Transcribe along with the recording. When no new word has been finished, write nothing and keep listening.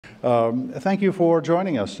Thank you for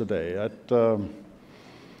joining us today.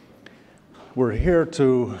 We're here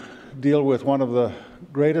to deal with one of the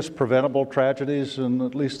greatest preventable tragedies in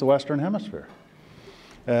at least the Western Hemisphere.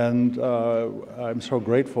 And I'm so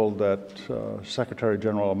grateful that Secretary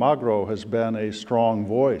General Almagro has been a strong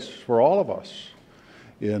voice for all of us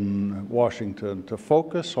in Washington to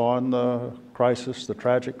focus on the crisis, the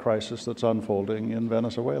tragic crisis that's unfolding in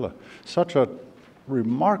Venezuela. Such a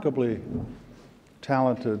remarkably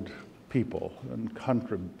talented people and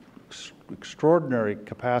country, extraordinary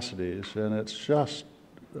capacities, and it's just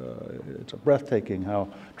it's breathtaking how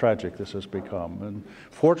tragic this has become. And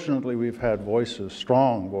fortunately, we've had voices,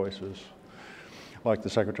 strong voices, like the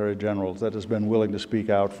Secretary General, that has been willing to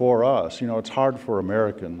speak out for us. You know, it's hard for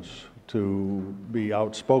Americans to be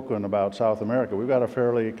outspoken about South America. We've got a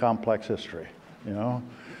fairly complex history, you know,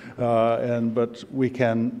 but we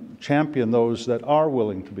can champion those that are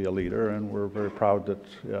willing to be a leader, and we're very proud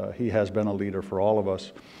that he has been a leader for all of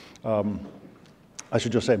us. I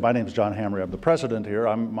should just say, my name is John Hamre. I'm the president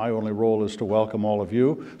here. My only role is to welcome all of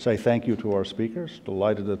you, say thank you to our speakers,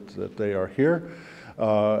 delighted that they are here,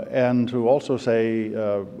 and to also say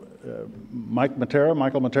Michael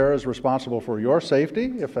Matera is responsible for your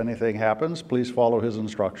safety. If anything happens, please follow his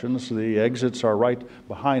instructions. The exits are right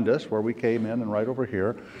behind us, where we came in, and right over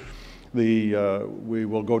here. We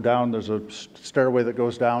will go down, there's a stairway that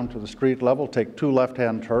goes down to the street level, take 2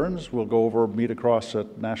 left-hand turns. We'll go over, meet across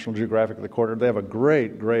at National Geographic at the corner. They have a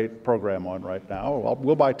great, great program on right now.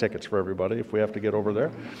 We'll buy tickets for everybody if we have to get over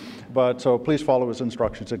there. But so please follow his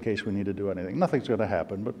instructions in case we need to do anything. Nothing's going to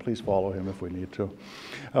happen, but please follow him if we need to.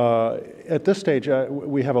 At this stage,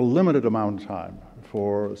 we have a limited amount of time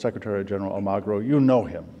for Secretary General Almagro. You know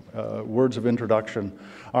him. Words of introduction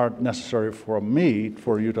aren't necessary for me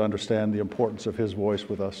for you to understand the importance of his voice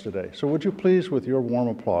with us today. So would you please, with your warm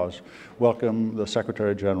applause, welcome the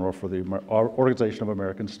Secretary General for the Organization of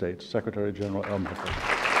American States, Secretary General Almagro.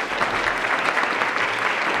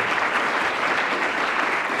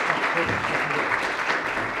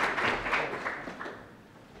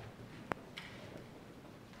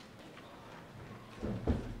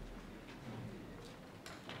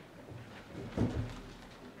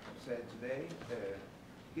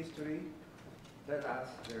 History tells us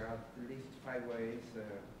there are at least 5 ways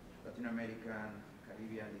Latin American,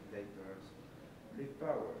 Caribbean dictators leave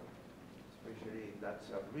power, especially that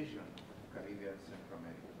sub-region of Caribbean and Central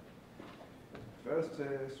America. First,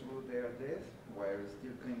 through their death, while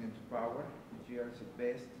still clinging to power, which years at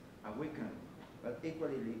best a weakened but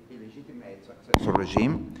equally illegitimate successor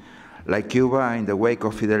regime, like Cuba in the wake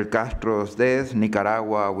of Fidel Castro's death,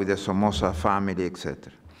 Nicaragua with the Somoza family,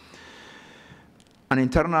 etc. An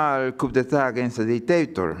internal coup d'etat against the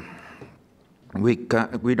dictator,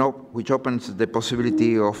 which opens the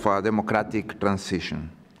possibility of a democratic transition.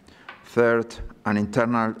 Third, an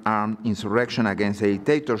internal armed insurrection against a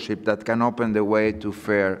dictatorship that can open the way to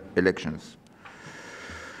fair elections.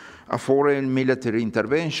 A foreign military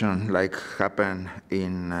intervention, like happened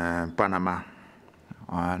in Panama,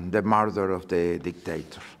 and the murder of the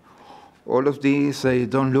dictator. All of these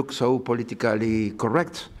don't look so politically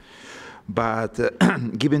correct. But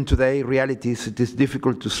given today's realities, it is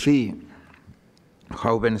difficult to see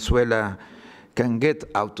how Venezuela can get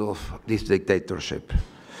out of this dictatorship.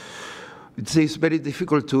 It is very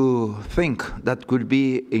difficult to think that could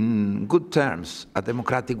be, in good terms, a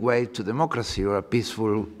democratic way to democracy or a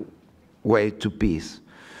peaceful way to peace.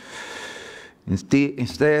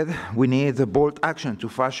 Instead, we need a bold action to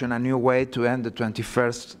fashion a new way to end the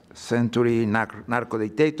 21st century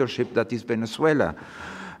narco-dictatorship that is Venezuela,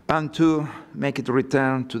 and to make it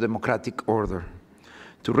return to democratic order.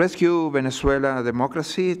 To rescue Venezuela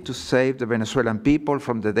democracy, to save the Venezuelan people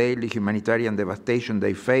from the daily humanitarian devastation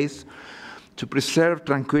they face, to preserve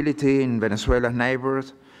tranquility in Venezuela's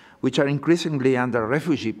neighbors, which are increasingly under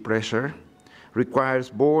refugee pressure, requires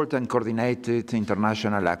bold and coordinated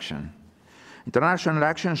international action. International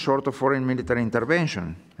action short of foreign military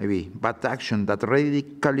intervention, maybe, but action that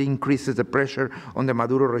radically increases the pressure on the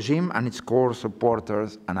Maduro regime and its core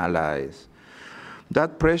supporters and allies.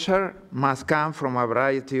 That pressure must come from a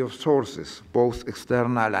variety of sources, both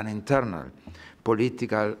external and internal,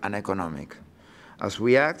 political and economic. As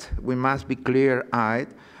we act, we must be clear-eyed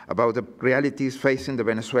about the realities facing the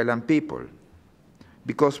Venezuelan people.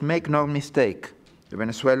 Because make no mistake, the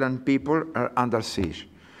Venezuelan people are under siege.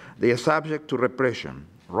 They are subject to repression,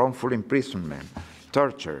 wrongful imprisonment,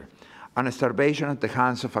 torture, and starvation at the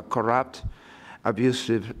hands of a corrupt,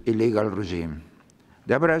 abusive, illegal regime.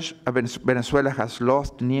 The average Venezuela has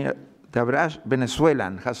lost near The average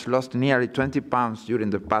Venezuelan has lost nearly 20 pounds during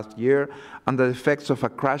the past year under the effects of a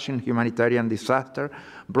crashing humanitarian disaster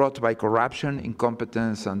brought by corruption,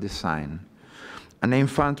 incompetence, and design. An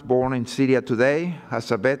infant born in Syria today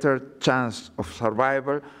has a better chance of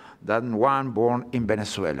survival than one born in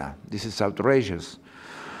Venezuela. This is outrageous.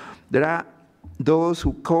 There are those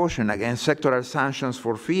who caution against sectoral sanctions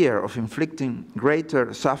for fear of inflicting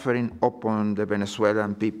greater suffering upon the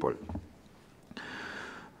Venezuelan people.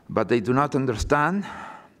 But they do not understand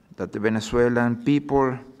that the Venezuelan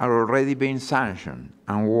people are already being sanctioned,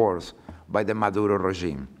 and worse, by the Maduro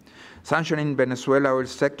regime. Sanctioning Venezuela oil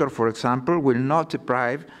sector, for example, will not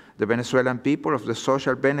deprive the Venezuelan people of the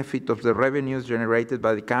social benefit of the revenues generated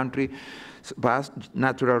by the country's vast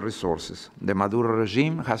natural resources. The Maduro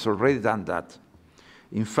regime has already done that.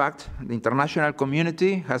 In fact, the international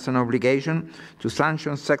community has an obligation to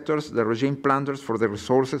sanction sectors the regime plunders for the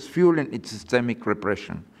resources fueling its systemic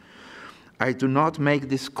repression. I do not make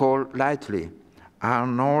this call lightly,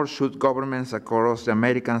 nor should governments across the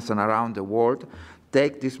Americas and around the world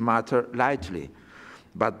take this matter lightly.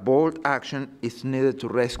 But bold action is needed to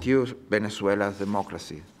rescue Venezuela's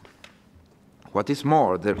democracy. What is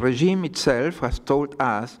more, the regime itself has told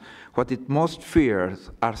us what it most fears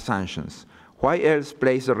are sanctions. Why else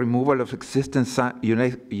place the removal of existing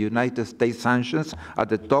United States sanctions at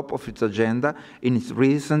the top of its agenda in its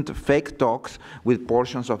recent fake talks with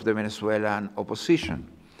portions of the Venezuelan opposition?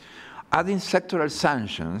 Adding sectoral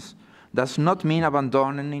sanctions does not mean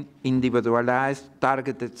abandoning individualized,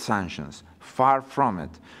 targeted sanctions. Far from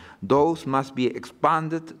it. Those must be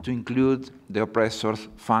expanded to include the oppressor's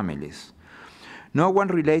families. No one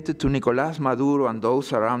related to Nicolás Maduro and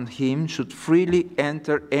those around him should freely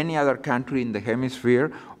enter any other country in the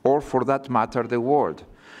hemisphere, or for that matter, the world.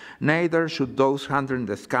 Neither should those handling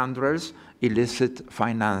the scoundrels illicit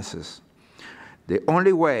finances. The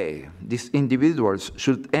only way these individuals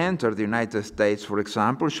should enter the United States, for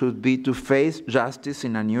example, should be to face justice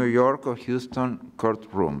in a New York or Houston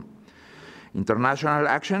courtroom. International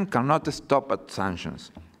action cannot stop at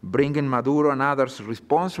sanctions. Bringing Maduro and others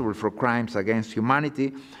responsible for crimes against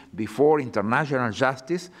humanity before international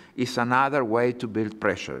justice is another way to build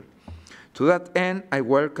pressure. To that end, I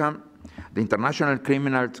welcome the International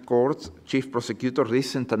Criminal Court's chief prosecutor's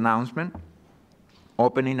recent announcement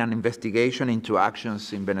opening an investigation into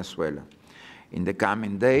actions in Venezuela. In the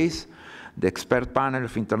coming days, the expert panel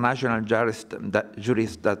of international jurists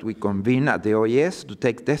that we convene at the OAS to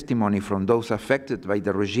take testimony from those affected by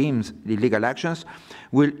the regime's illegal actions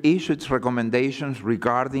will issue its recommendations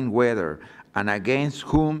regarding whether and against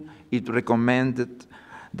whom it recommended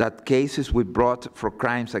that cases be brought for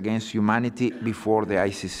crimes against humanity before the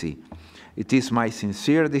ICC. It is my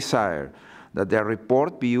sincere desire that their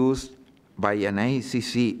report be used by an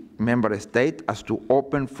ICC member state as to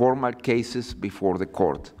open formal cases before the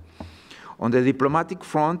court. On the diplomatic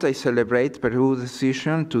front, I celebrate Peru's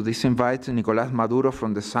decision to disinvite Nicolás Maduro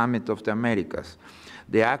from the Summit of the Americas.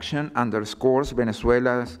 The action underscores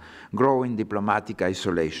Venezuela's growing diplomatic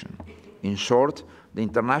isolation. In short, the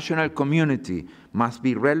international community must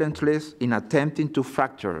be relentless in attempting to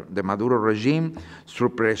fracture the Maduro regime through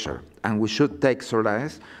pressure, and we should take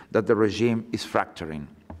solace that the regime is fracturing.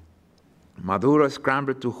 Maduro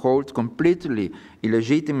scrambled to hold completely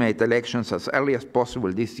illegitimate elections as early as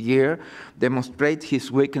possible this year, demonstrate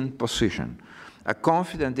his weakened position. A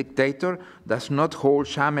confident dictator does not hold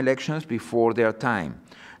sham elections before their time,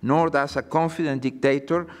 nor does a confident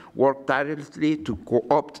dictator work tirelessly to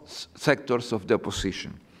co-opt sectors of the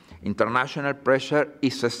opposition. International pressure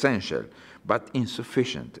is essential, but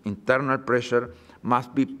insufficient. Internal pressure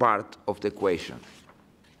must be part of the equation.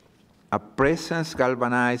 A presence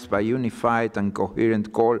galvanized by unified and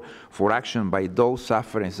coherent call for action by those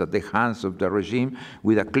suffering at the hands of the regime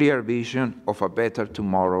with a clear vision of a better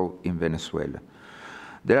tomorrow in Venezuela.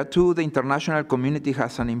 There too, the international community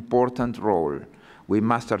has an important role. We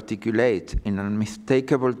must articulate in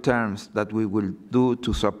unmistakable terms that we will do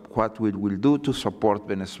what we will do to support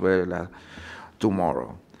Venezuela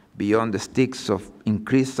tomorrow. Beyond the sticks of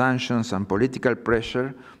increased sanctions and political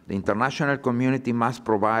pressure, the international community must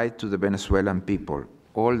provide to the Venezuelan people,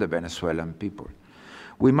 all the Venezuelan people.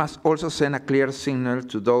 We must also send a clear signal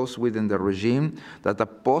to those within the regime that a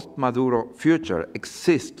post-Maduro future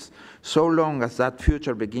exists, so long as that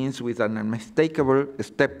future begins with an unmistakable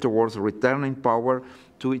step towards returning power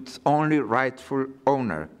to its only rightful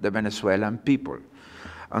owner, the Venezuelan people.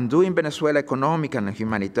 Undoing Venezuela's economic and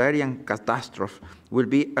humanitarian catastrophe will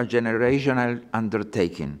be a generational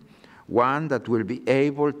undertaking, one that will be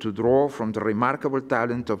able to draw from the remarkable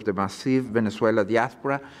talent of the massive Venezuela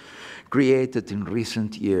diaspora created in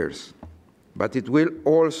recent years. but it will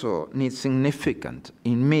also need significant,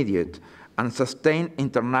 immediate, and sustained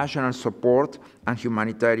international support and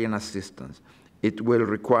humanitarian assistance. It will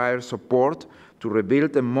require support to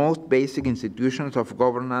rebuild the most basic institutions of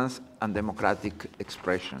governance and democratic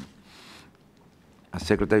expression. As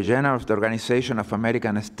Secretary General of the Organization of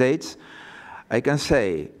American States, I can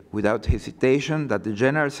say without hesitation that the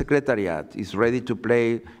General Secretariat is ready to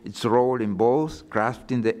play its role in both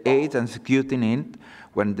crafting the aid and executing it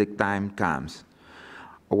when the time comes.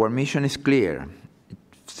 Our mission is clear.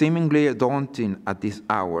 It's seemingly daunting at this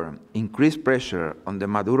hour: increase pressure on the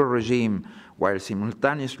Maduro regime while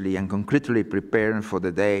simultaneously and concretely preparing for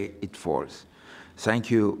the day it falls. Thank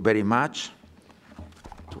you very much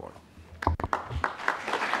to all.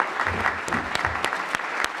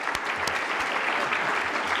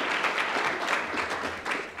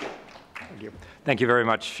 Thank you very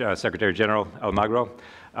much, Secretary General Almagro.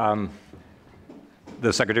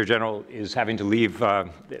 The Secretary General is having to leave.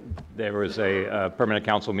 There was a Permanent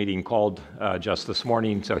Council meeting called just this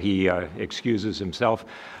morning, so he excuses himself.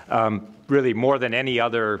 Really, more than any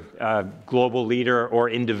other global leader or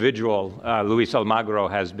individual, Luis Almagro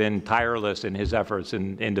has been tireless in his efforts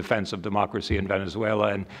in defense of democracy in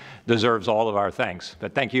Venezuela and deserves all of our thanks.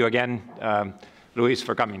 But thank you again, Luis,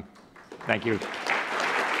 for coming. Thank you.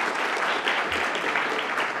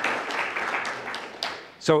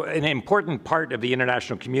 So an important part of the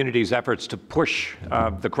international community's efforts to push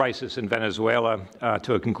the crisis in Venezuela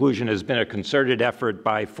to a conclusion has been a concerted effort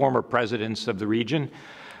by former presidents of the region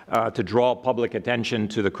to draw public attention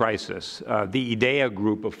to the crisis. The IDEA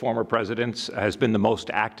group of former presidents has been the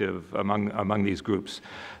most active among these groups.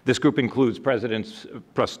 This group includes Presidents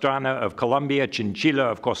Pastrana of Colombia, Chinchilla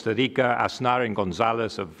of Costa Rica, Aznar and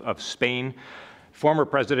Gonzalez of Spain. Former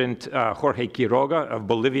President Jorge Quiroga of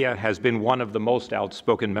Bolivia has been one of the most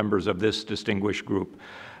outspoken members of this distinguished group.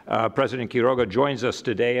 President Quiroga joins us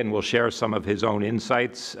today and will share some of his own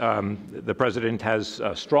insights. The President has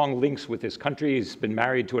strong links with his country. He's been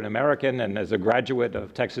married to an American and is a graduate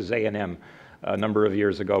of Texas A&M a number of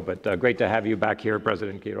years ago. But great to have you back here,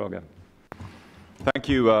 President Quiroga. Thank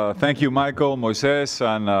you, Michael, Moisés,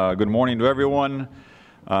 and good morning to everyone.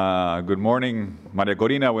 Good morning, Maria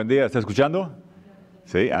Corina, buen día. ¿Está escuchando?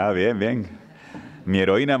 Sí, bien, bien. Mi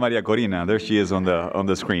heroína Maria Corina, there she is on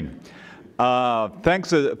the screen. Thanks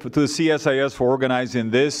to the CSIS for organizing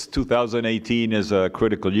this. 2018 is a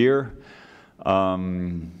critical year.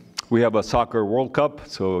 We have a soccer World Cup,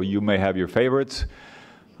 so you may have your favorites.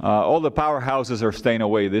 All the powerhouses are staying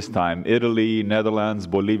away this time. Italy, Netherlands,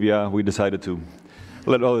 Bolivia. We decided to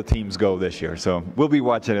let all the teams go this year, so we'll be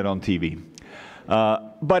watching it on TV.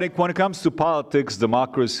 But when it comes to politics,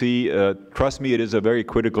 democracy, trust me, it is a very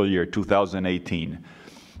critical year, 2018.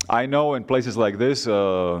 I know in places like this,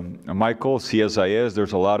 Michael, CSIS,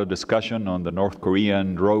 there's a lot of discussion on the North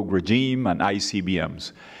Korean rogue regime and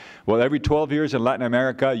ICBMs. Well, every 12 years in Latin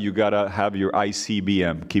America, you gotta have your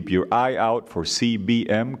ICBM. Keep your eye out for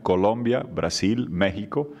CBM, Colombia, Brazil,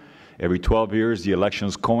 Mexico. Every 12 years, the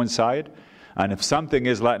elections coincide. And if something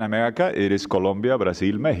is Latin America, it is Colombia,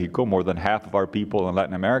 Brazil, Mexico. More than half of our people in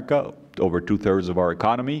Latin America, over 2/3 of our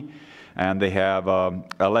economy, and they have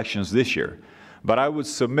elections this year. But I would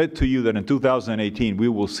submit to you that in 2018, we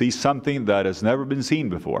will see something that has never been seen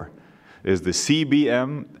before, is the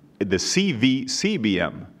CBM, the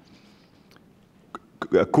CVCBM.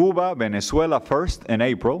 Cuba, Venezuela first in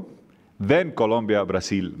April, then Colombia,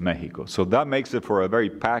 Brazil, Mexico. So that makes it for a very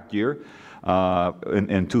packed year.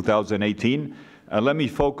 In 2018. Let me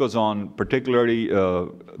focus on particularly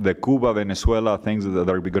the Cuba, Venezuela things that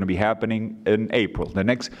are going to be happening in April. The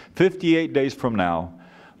next 58 days from now,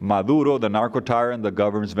 Maduro, the narco tyrant that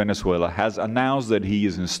governs Venezuela, has announced that he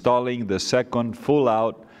is installing the second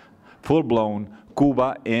full-blown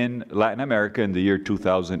Cuba in Latin America in the year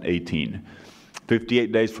 2018.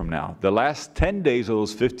 58 days from now. The last 10 days of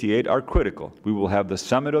those 58 are critical. We will have the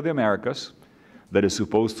Summit of the Americas, that is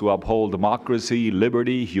supposed to uphold democracy,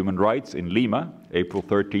 liberty, human rights in Lima, April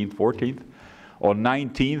 13th, 14th. On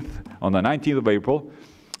the 19th of April,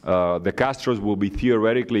 the Castros will be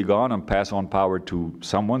theoretically gone and pass on power to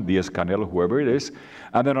someone, Díaz-Canel, whoever it is.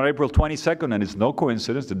 And then on April 22nd, and it's no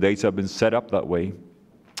coincidence, the dates have been set up that way,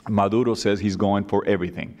 Maduro says he's going for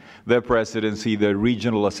everything. The presidency, the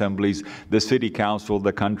regional assemblies, the city council,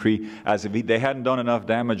 the country. As if they hadn't done enough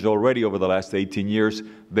damage already over the last 18 years,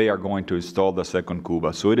 they are going to install the second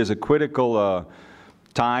Cuba. So it is a critical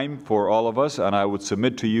time for all of us, and I would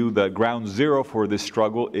submit to you that ground zero for this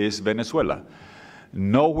struggle is Venezuela.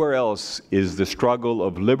 Nowhere else is the struggle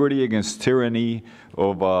of liberty against tyranny,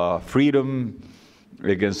 of freedom,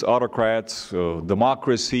 against autocrats,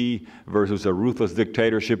 democracy versus a ruthless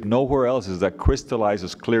dictatorship. Nowhere else is that crystallized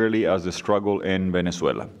as clearly as the struggle in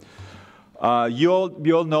Venezuela. You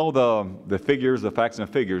all know the figures, the facts and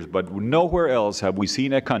figures, but nowhere else have we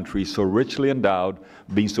seen a country so richly endowed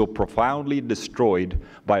being so profoundly destroyed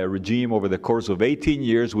by a regime over the course of 18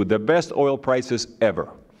 years with the best oil prices ever.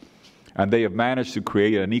 And they have managed to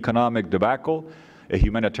create an economic debacle, a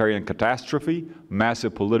humanitarian catastrophe,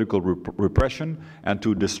 massive political repression, and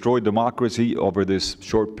to destroy democracy over this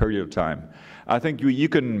short period of time. I think you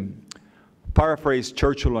can paraphrase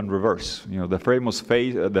Churchill in reverse. You know, the famous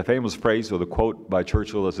phrase or the quote by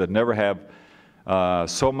Churchill is that never have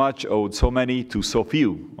so much owed so many to so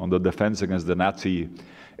few on the defense against the Nazi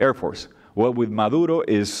Air Force. Well, with Maduro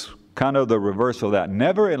is kind of the reverse of that.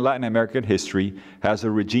 Never in Latin American history has a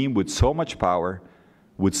regime with so much power,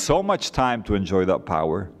 with so much time to enjoy that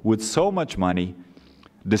power, with so much money,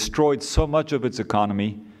 destroyed so much of its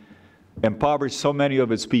economy, impoverished so many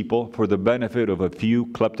of its people for the benefit of a few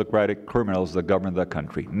kleptocratic criminals that govern that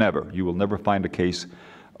country. Never. You will never find a case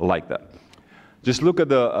like that. Just look at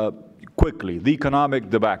quickly, the economic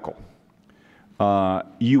debacle.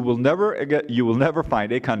 You will never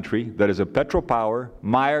find a country that is a petropower,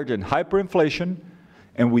 mired in hyperinflation,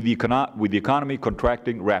 and with the economy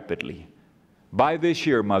contracting rapidly. By this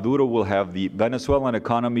year, Maduro will have the Venezuelan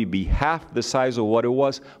economy be half the size of what it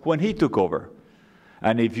was when he took over.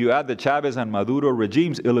 And if you add the Chavez and Maduro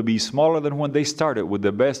regimes, it'll be smaller than when they started with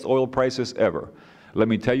the best oil prices ever. Let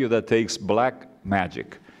me tell you, that takes black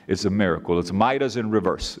magic. It's a miracle. It's Midas in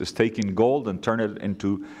reverse. It's taking gold and turning it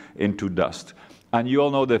into dust. And you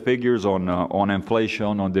all know the figures on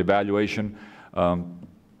inflation, on devaluation.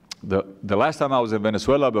 The last time I was in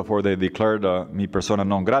Venezuela before they declared me persona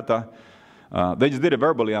non grata, they just did it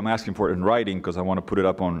verbally. I'm asking for it in writing because I want to put it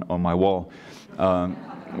up on my wall.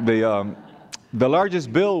 The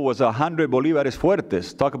largest bill was 100 bolívares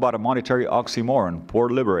fuertes. Talk about a monetary oxymoron. Poor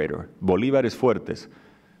liberator. Bolívares fuertes.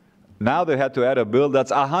 Now they had to add a bill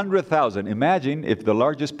that's 100,000. Imagine if the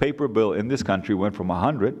largest paper bill in this country went from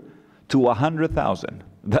 100 to 100,000.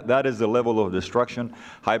 That is the level of destruction,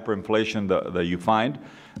 hyperinflation that you find.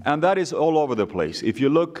 And that is all over the place. If you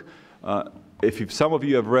look, if some of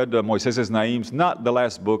you have read Moises Naim's, not the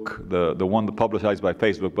last book, the one publicized by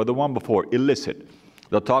Facebook, but the one before, Illicit,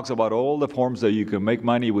 that talks about all the forms that you can make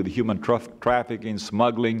money with human trafficking,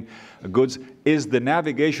 smuggling, goods, is the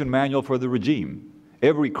navigation manual for the regime.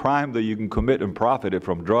 Every crime that you can commit and profit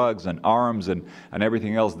from drugs and arms and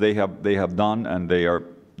everything else they have done, and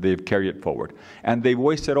they've carried it forward. And they've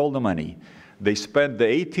wasted all the money. They spent the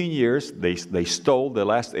 18 years, they stole the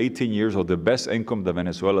last 18 years of the best income that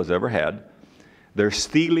Venezuela's ever had. They're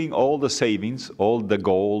stealing all the savings, all the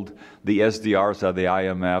gold, the SDRs at the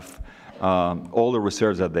IMF, all the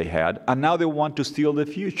reserves that they had, and now they want to steal the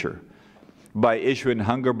future by issuing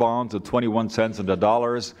hunger bonds of 21 cents on the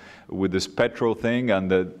dollars with this petro thing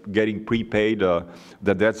and getting prepaid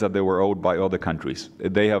the debts that they were owed by other countries.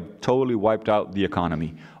 They have totally wiped out the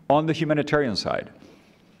economy. On the humanitarian side,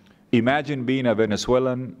 imagine being a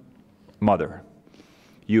Venezuelan mother.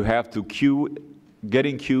 You have to get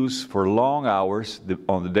in queues for long hours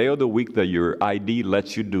on the day of the week that your ID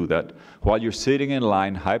lets you do that. While you're sitting in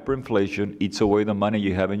line, hyperinflation eats away the money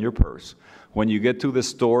you have in your purse. When you get to the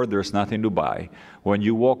store, there's nothing to buy. When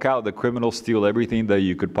you walk out, the criminals steal everything that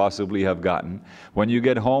you could possibly have gotten. When you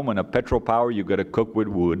get home in a petropower, you got to cook with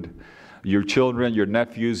wood. Your children, your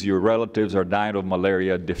nephews, your relatives are dying of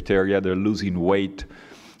malaria, diphtheria. They're losing weight.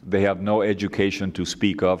 They have no education to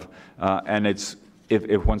speak of. And it's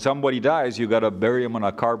If when somebody dies, you got to bury them in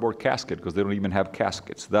a cardboard casket because they don't even have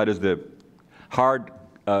caskets. That is the hard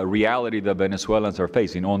reality that Venezuelans are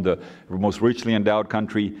facing on the most richly endowed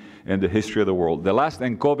country in the history of the world. The last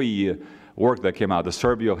ENCOVI work that came out, the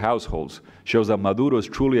survey of households, shows that Maduro has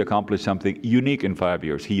truly accomplished something unique in 5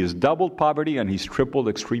 years. He has doubled poverty and he's tripled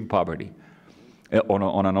extreme poverty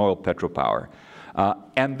on an oil petropower.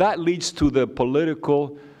 And that leads to the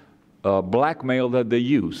political blackmail that they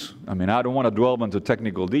use. I mean, I don't want to dwell into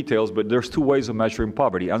technical details, but there's two ways of measuring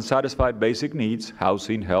poverty: unsatisfied basic needs,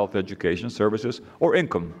 housing, health, education, services, or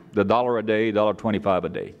income, the $1 a day, $1.25 a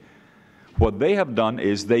day. What they have done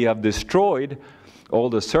is they have destroyed all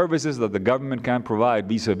the services that the government can provide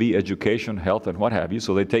vis-a-vis education, health, and what have you,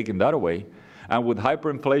 so they've taken that away. And with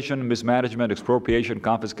hyperinflation, mismanagement, expropriation,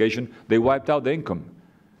 confiscation, they wiped out the income.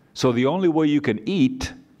 So the only way you can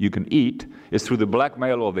eat is through the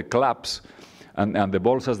blackmail of the collapse and the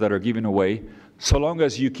bolsas that are given away so long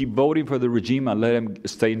as you keep voting for the regime and let him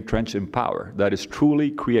stay entrenched in power. That is truly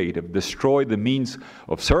creative. Destroy the means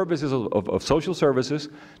of services, of social services,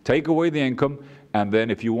 take away the income, and then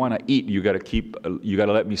if you want to eat, you got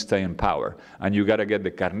to let me stay in power. And you got to get the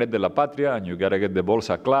carnet de la patria, and you got to get the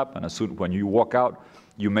bolsa clap, and as soon when you walk out,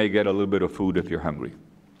 you may get a little bit of food if you're hungry.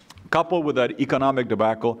 Coupled with that economic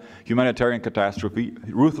debacle, humanitarian catastrophe,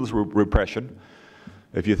 ruthless repression.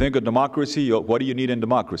 If you think of democracy, what do you need in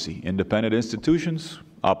democracy? Independent institutions,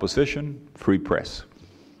 opposition, free press.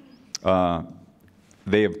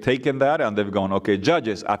 They have taken that and they've gone, okay,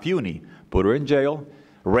 judges, Afuni, put her in jail,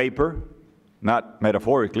 rape her, not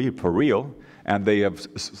metaphorically, for real, and they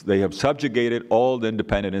have subjugated all the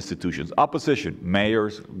independent institutions. Opposition,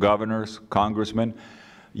 mayors, governors, congressmen,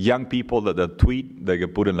 young people that tweet, they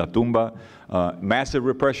get put in la tumba, massive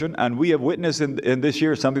repression, and we have witnessed in this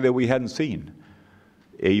year something that we hadn't seen.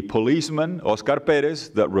 A policeman, Oscar Perez,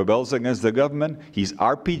 that rebels against the government, he's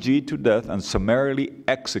RPG'd to death and summarily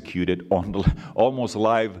executed on almost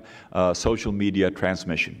live social media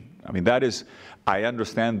transmission. I mean, that is, I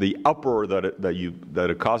understand the uproar that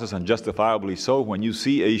it causes, and justifiably so, when you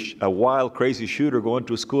see a wild, crazy shooter go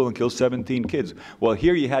into a school and kill 17 kids. Well,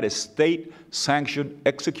 here you had a state-sanctioned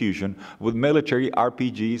execution with military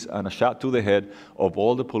RPGs and a shot to the head of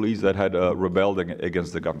all the police that had rebelled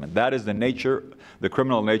against the government. That is the nature, the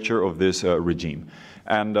criminal nature of this regime.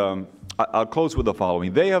 And I'll close with the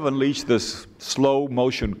following. They have unleashed this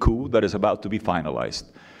slow-motion coup that is about to be finalized.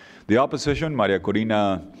 The opposition, Maria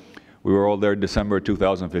Corina, we were all there December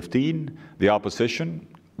 2015. The opposition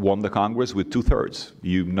won the Congress with 2/3.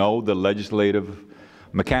 You know the legislative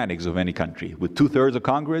mechanics of any country. With 2/3 of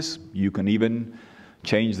Congress, you can even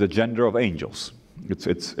change the gender of angels.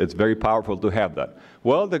 It's very powerful to have that.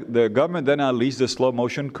 Well, the government then unleashed the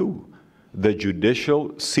slow-motion coup. The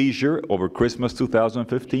judicial seizure over Christmas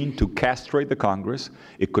 2015 to castrate the Congress.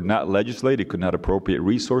 It could not legislate, it could not appropriate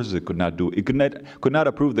resources, it could not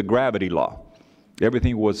approve the gravity law.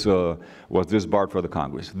 Everything was disbarred for the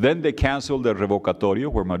Congress. Then they canceled the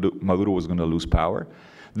revocatorio, where Maduro was going to lose power.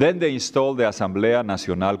 Then they installed the Asamblea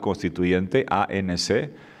Nacional Constituyente, ANC.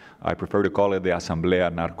 I prefer to call it the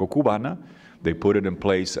Asamblea Narco-Cubana. They put it in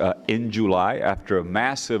place in July after a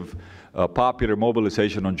massive popular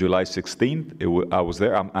mobilization on July 16th. I was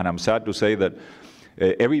there, and I'm sad to say that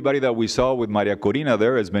everybody that we saw with Maria Corina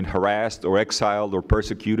there has been harassed or exiled or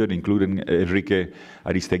persecuted, including Enrique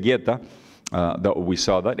Aristeguieta. That we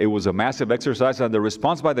saw that. It was a massive exercise, and the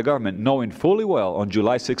response by the government, knowing fully well on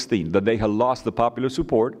July 16 that they had lost the popular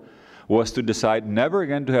support, was to decide never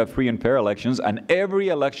again to have free and fair elections, and every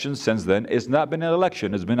election since then has not been an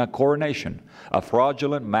election, it's been a coronation, a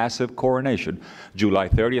fraudulent, massive coronation. July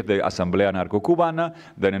 30th, the Asamblea Narco-Cubana,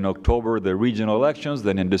 then in October, the regional elections,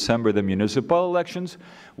 then in December, the municipal elections,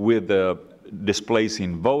 with the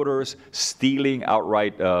displacing voters, stealing,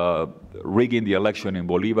 outright rigging the election in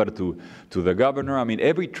Bolivia to the governor. I mean,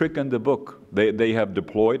 every trick in the book they have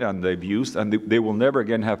deployed and they've used, and they will never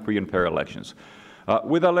again have free and fair elections.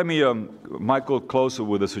 With that, let me, Michael, close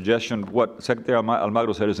with a suggestion. What Secretary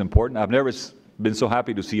Almagro said is important. I've never been so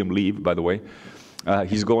happy to see him leave, by the way.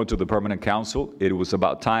 He's going to the Permanent Council. It was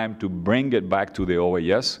about time to bring it back to the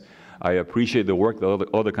OAS. I appreciate the work that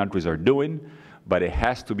other countries are doing, but it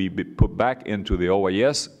has to be put back into the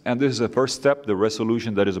OAS, and this is the first step. The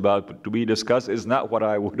resolution that is about to be discussed is not what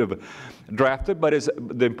I would have drafted, but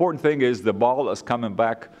the important thing is the ball is coming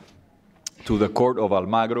back to the court of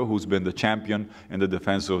Almagro, who's been the champion in the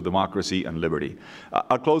defense of democracy and liberty.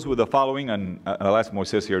 I'll close with the following, and I'll ask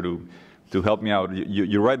Moises here to help me out.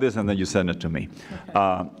 You write this and then you send it to me.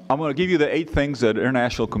 I'm going to give you the 8 things that the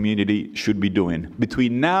international community should be doing.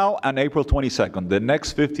 Between now and April 22nd, the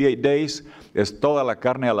next 58 days, is toda la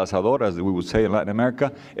carne al asador, as we would say in Latin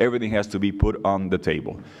America. Everything has to be put on the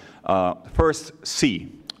table. First,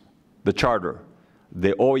 C, the charter.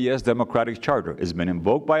 The OAS Democratic Charter has been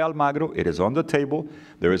invoked by Almagro. It is on the table.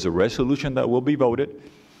 There is a resolution that will be voted.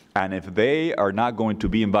 And if they are not going to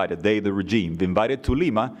be invited, they, the regime, invited to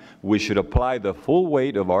Lima, we should apply the full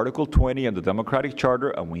weight of Article 20 and the Democratic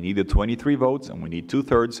Charter, and we need the 23 votes, and we need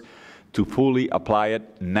 2/3 to fully apply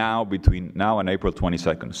it now, between now and April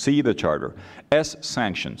 22nd. C, the Charter. S,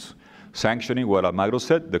 sanctions. Sanctioning what Almagro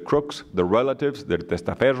said, the crooks, the relatives, the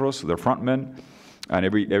testaferros, the frontmen, and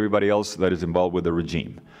everybody else that is involved with the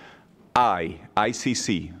regime. I,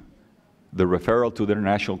 ICC, the referral to the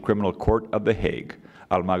International Criminal Court of The Hague.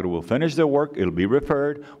 Almagro will finish their work, it'll be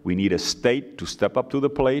referred. We need a state to step up to the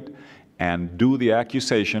plate and do the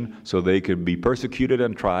accusation so they can be persecuted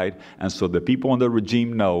and tried, and so the people in the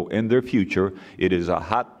regime know in their future it is a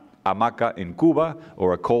hot hamaca in Cuba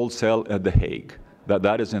or a cold cell at The Hague.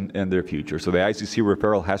 that is in their future. So the ICC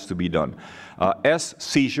referral has to be done.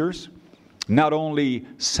 Seizures. Not only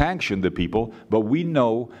sanction the people, but we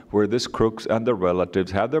know where these crooks and their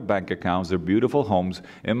relatives have their bank accounts, their beautiful homes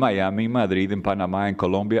in Miami, Madrid, in Panama, in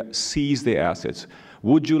Colombia. Seize the assets.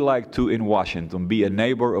 Would you like to, in Washington, be a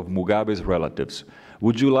neighbor of Mugabe's relatives?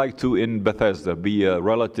 Would you like to, in Bethesda, be a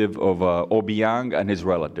relative of Obiang and his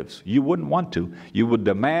relatives? You wouldn't want to. You would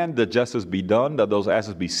demand that justice be done, that those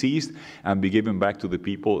assets be seized, and be given back to the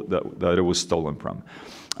people that it was stolen from.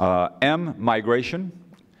 Migration.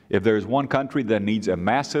 If there is one country that needs a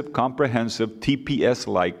massive, comprehensive,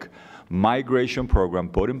 TPS-like migration program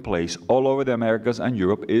put in place all over the Americas and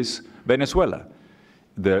Europe, is Venezuela.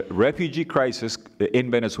 The refugee crisis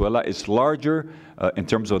in Venezuela is larger in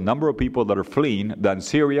terms of number of people that are fleeing than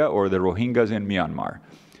Syria or the Rohingyas in Myanmar.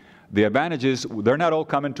 The advantage is they're not all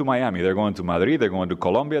coming to Miami. They're going to Madrid, they're going to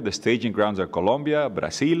Colombia. The staging grounds are Colombia,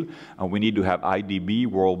 Brazil, and we need to have IDB,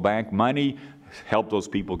 World Bank money, help those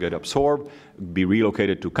people get absorbed, be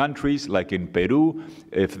relocated to countries like in Peru.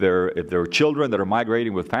 If there are children that are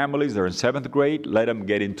migrating with families, they're in 7th grade, let them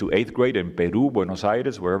get into 8th grade in Peru, Buenos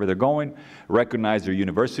Aires, wherever they're going, recognize their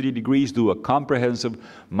university degrees, do a comprehensive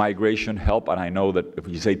migration help. And I know that if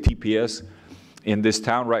you say TPS, in this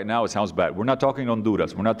town right now, it sounds bad. We're not talking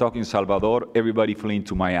Honduras, we're not talking Salvador, everybody fleeing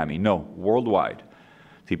to Miami. No, worldwide.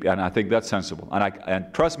 And I think that's sensible.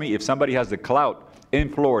 And trust me, if somebody has the clout in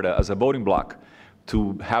Florida as a voting bloc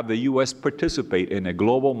to have the U.S. participate in a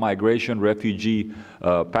global migration refugee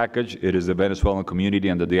package, it is the Venezuelan community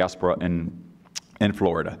and the diaspora in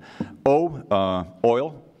Florida.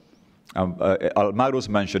 Oil. Almagro's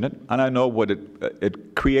mentioned it, and I know what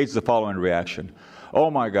it creates the following reaction. Oh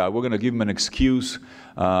my God, we're going to give them an excuse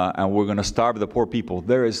and we're going to starve the poor people.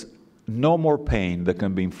 There is no more pain that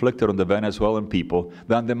can be inflicted on the Venezuelan people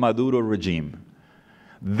than the Maduro regime.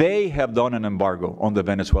 They have done an embargo on the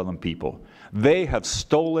Venezuelan people. They have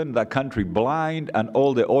stolen the country blind, and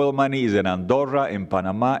all the oil money is in Andorra, in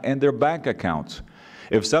Panama, and their bank accounts.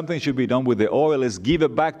 If something should be done with the oil, is give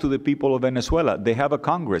it back to the people of Venezuela. They have a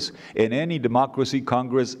Congress. In any democracy,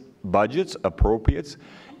 Congress budgets, appropriates,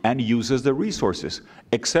 and uses the resources,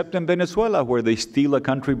 except in Venezuela, where they steal a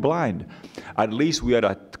country blind. At least we ought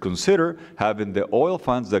to consider having the oil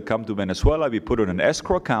funds that come to Venezuela be put on an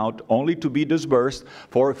escrow account only to be disbursed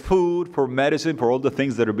for food, for medicine, for all the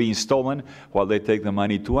things that are being stolen, while they take the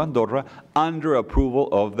money to Andorra under approval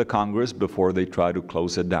of the Congress before they try to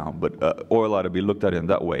close it down. But oil ought to be looked at in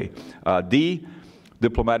that way. D,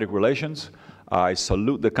 diplomatic relations. I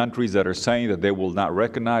salute the countries that are saying that they will not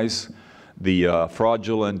recognize the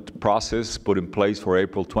fraudulent process put in place for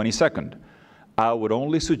April 22nd. I would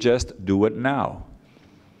only suggest do it now.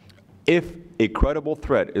 If a credible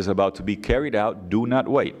threat is about to be carried out, do not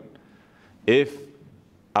wait. If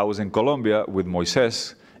I was in Colombia with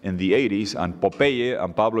Moises in the 80s and Popeye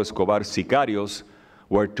and Pablo Escobar sicarios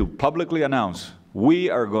were to publicly announce, we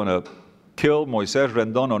are going to kill Moises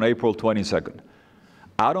Rendon on April 22nd.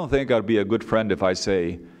 I don't think I'd be a good friend if I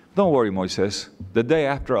say, don't worry, Moises, the day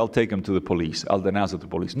after I'll take him to the police. I'll denounce it to the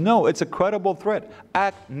police. No, it's a credible threat.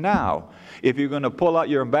 Act now. If you're going to pull out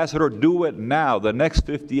your ambassador, do it now. The next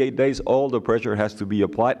 58 days, all the pressure has to be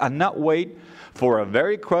applied, and not wait for a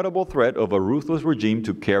very credible threat of a ruthless regime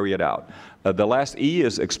to carry it out. The last E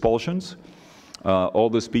is expulsions. All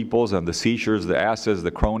these peoples and the seizures, the assets, the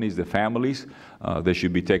cronies, the families, they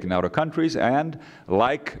should be taken out of countries. And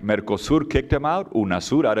like Mercosur kicked them out,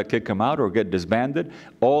 UNASUR ought to kick them out or get disbanded.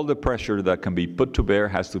 All the pressure that can be put to bear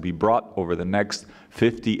has to be brought over the next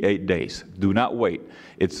 58 days. Do not wait.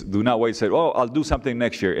 Do not wait and say, oh, I'll do something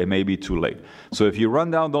next year. It may be too late. So if you run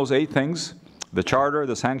down those 8 things, the charter,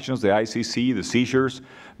 the sanctions, the ICC, the seizures,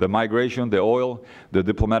 the migration, the oil, the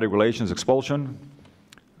diplomatic relations, expulsion,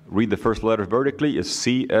 read the first letter vertically, is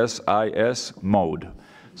CSIS mode.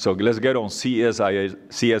 So let's get on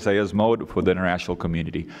CSIS mode for the international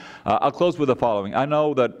community. I'll close with the following. I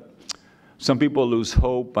know that some people lose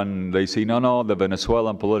hope and they say, no, the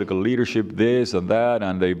Venezuelan political leadership, this and that,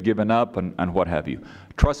 and they've given up and what have you.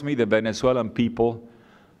 Trust me, the Venezuelan people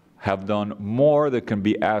have done more than can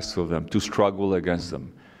be asked of them to struggle against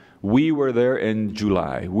them. We were there in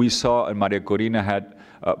July. We saw, and Maria Corina had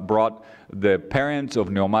brought the parents of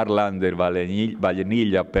Neomar Lander,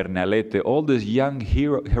 Vallenilla, Pernalete, all these young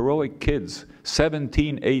heroic kids,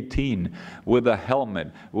 17, 18, with a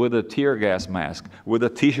helmet, with a tear gas mask, with a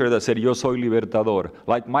t-shirt that said, Yo soy libertador,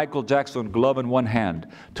 like Michael Jackson, glove in one hand,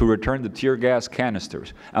 to return the tear gas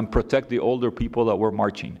canisters and protect the older people that were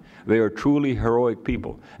marching. They are truly heroic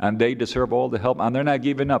people, and they deserve all the help, and they're not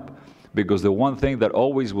giving up. Because the one thing that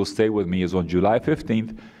always will stay with me is on July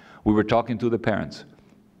 15th, we were talking to the parents.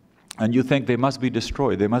 and you think they must be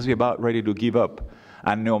destroyed. They must be about ready to give up.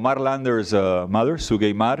 And Neomar Lander's mother,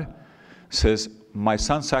 Sugeimar, says, my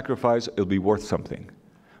son's sacrifice will be worth something.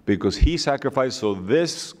 Because he sacrificed so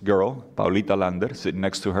this girl, Paulita Lander, sitting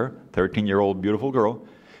next to her, 13-year-old beautiful girl,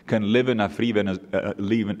 can live in a free Venezuela.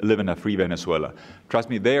 Trust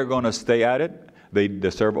me, they are going to stay at it. They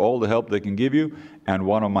deserve all the help they can give you. And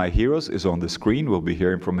one of my heroes is on the screen. We'll be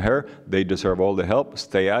hearing from her. They deserve all the help.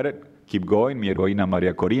 Stay at it. Keep going. Mi heroína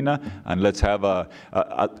Maria Corina. And let's have a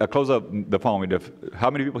close up the following. How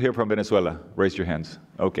many people here from Venezuela? Raise your hands.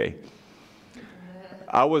 Okay.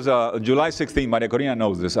 I was July 16th. Maria Corina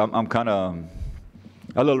knows this. I'm kind of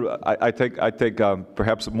a little. I take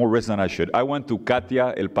perhaps more risk than I should. I went to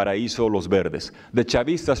Katia, El Paraíso, Los Verdes, the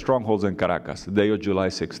Chavista strongholds in Caracas, the day of July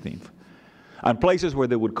 16th, and places where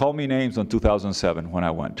they would call me names in 2007 when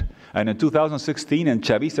I went. And in 2016, in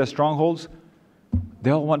Chavista strongholds,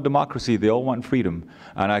 they all want democracy. They all want freedom.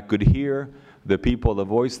 And I could hear the people, the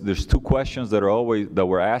voice. There's two questions that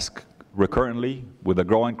were asked recurrently with a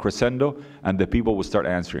growing crescendo, and the people would start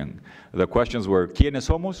answering. The questions were, ¿Quiénes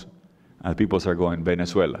somos? And people start going,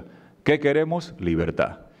 Venezuela. ¿Qué queremos?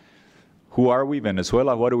 Libertad. Who are we?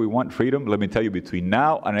 Venezuela. What do we want? Freedom. Let me tell you, between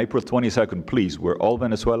now and April 22nd, please, we're all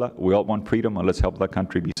Venezuela. We all want freedom, and let's help that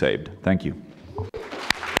country be saved. Thank you.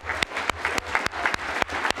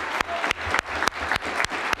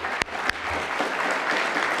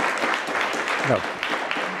 No.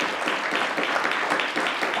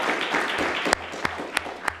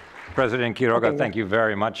 President Quiroga, thank you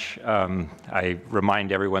very much. I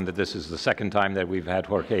remind everyone that this is the second time that we've had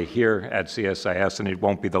Jorge here at CSIS, and it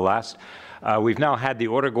won't be the last. We've now had the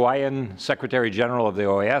Uruguayan Secretary General of the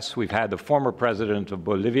OAS. We've had the former president of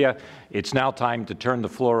Bolivia. It's now time to turn the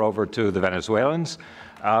floor over to the Venezuelans.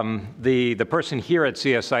 The person here at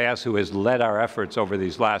CSIS who has led our efforts over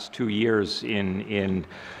these last 2 years in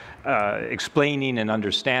explaining and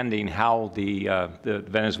understanding how the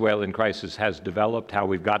Venezuelan crisis has developed, how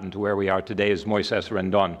we've gotten to where we are today, is Moises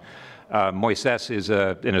Rendon. Moises is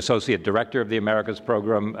an associate director of the Americas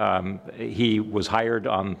program. He was hired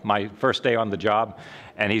on my first day on the job,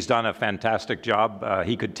 and he's done a fantastic job.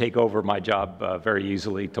 He could take over my job very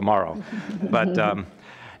easily tomorrow. But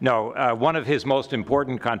no, one of his most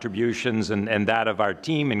important contributions, and that of our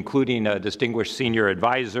team, including a distinguished senior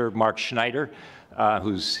advisor, Mark Schneider,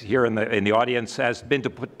 who's here in the audience, has been to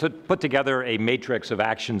put together a matrix of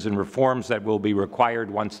actions and reforms that will be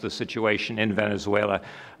required once the situation in Venezuela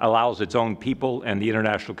allows its own people and the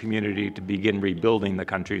international community to begin rebuilding the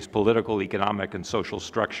country's political, economic, and social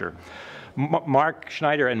structure. Mark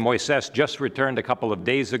Schneider and Moises just returned a couple of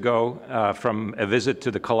days ago from a visit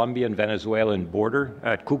to the Colombian-Venezuelan border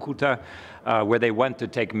at Cucuta, where they went to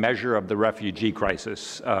take measure of the refugee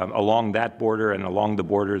crisis along that border and along the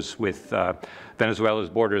borders with Venezuela's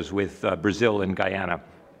borders with Brazil and Guyana.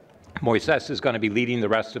 Moises is going to be leading the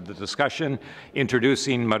rest of the discussion,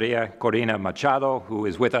 introducing Maria Corina Machado, who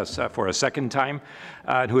is with us for a second time,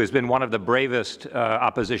 who has been one of the bravest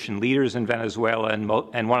opposition leaders in Venezuela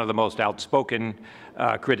and one of the most outspoken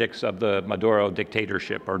critics of the Maduro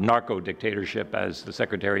dictatorship, or narco-dictatorship, as the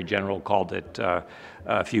Secretary General called it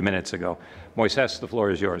a few minutes ago. Moises, the floor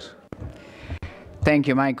is yours. Thank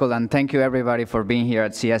you, Michael, and thank you, everybody, for being here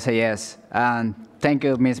at CSIS. And thank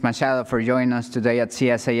you, Ms. Machado, for joining us today at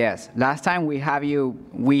CSIS. Last time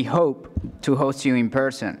we hope to host you in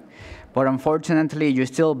person, but unfortunately, you're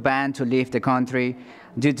still banned to leave the country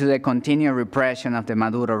due to the continued repression of the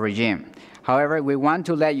Maduro regime. However, we want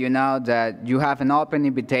to let you know that you have an open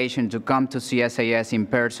invitation to come to CSIS in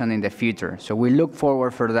person in the future, so we look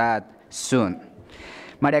forward for that soon.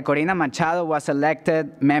 Maria Corina Machado was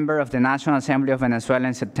elected member of the National Assembly of Venezuela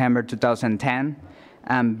in September 2010,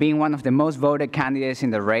 being one of the most voted candidates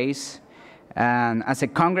in the race. And as a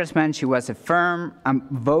congressman, she was a firm and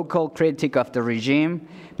vocal critic of the regime.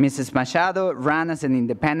 Mrs. Machado ran as an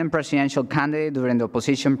independent presidential candidate during the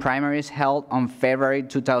opposition primaries held on February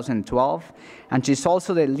 2012, and she's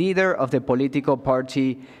also the leader of the political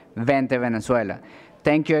party Vente Venezuela.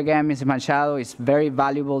 Thank you again, Ms. Machado. It's very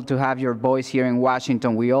valuable to have your voice here in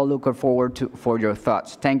Washington. We all look forward for your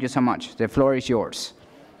thoughts. Thank you so much. The floor is yours.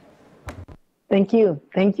 Thank you.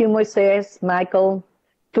 Thank you, Moises, Michael.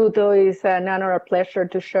 Tuto, is an honor, a pleasure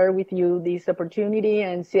to share with you this opportunity,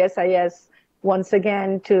 and CSIS once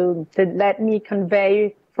again to let me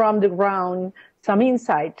convey from the ground some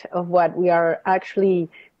insight of what we are actually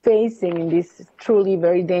facing in this truly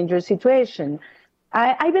very dangerous situation.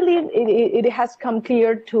 I believe it has come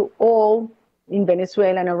clear to all in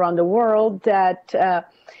Venezuela and around the world that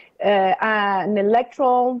an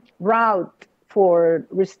electoral route for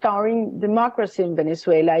restoring democracy in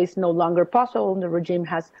Venezuela is no longer possible. The regime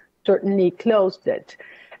has certainly closed it.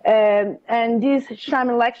 And these sham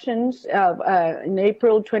elections in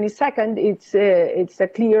April 22nd, it's a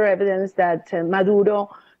clear evidence that Maduro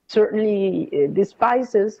certainly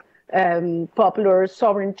despises popular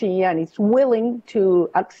sovereignty and is willing to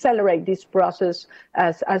accelerate this process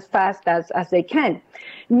as fast as they can.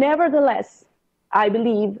 Nevertheless, I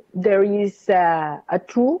believe there is a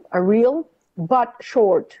real, but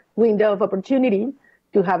short window of opportunity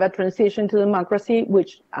to have a transition to democracy,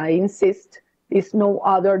 which I insist is no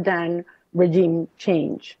other than regime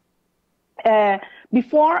change.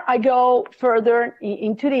 Before I go further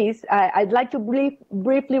into this, I'd like to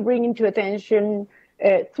briefly bring into attention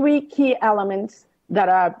three key elements that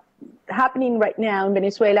are happening right now in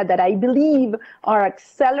Venezuela that I believe are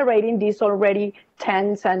accelerating this already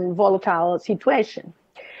tense and volatile situation.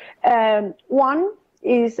 One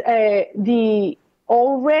is the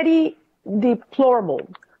already deplorable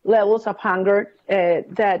levels of hunger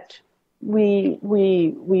that we've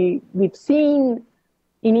seen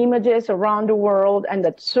in images around the world, and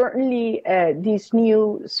that certainly this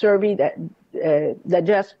new survey that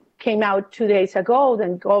just came out 2 days ago,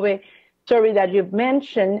 the Kobe survey that you've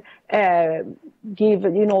mentioned, give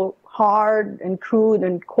hard and crude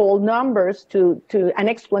and cold numbers to an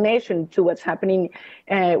explanation to what's happening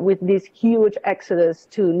with this huge exodus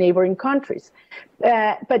to neighboring countries.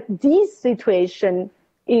 But this situation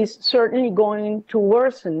is certainly going to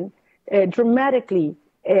worsen dramatically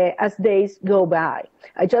as days go by.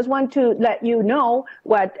 I just want to let you know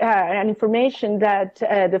what an information that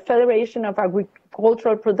the Federation of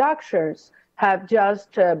Agricultural Producers have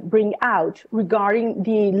just bring out regarding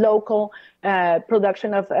the local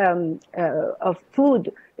production of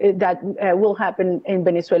food that will happen in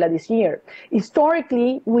Venezuela this year.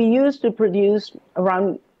 Historically, we used to produce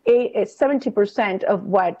around 70% of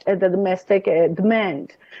what the domestic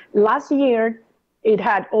demand. Last year, it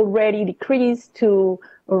had already decreased to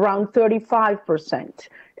around 35%.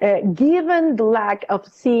 Given the lack of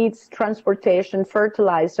seeds, transportation,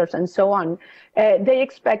 fertilizers, and so on, they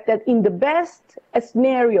expect that in the best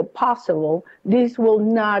scenario possible, this will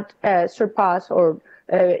not surpass or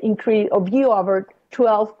increase or be over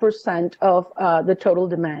 12% of the total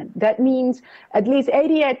demand. That means at least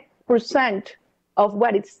 88% of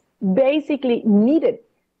what it's basically needed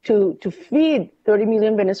to feed 30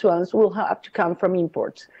 million Venezuelans will have to come from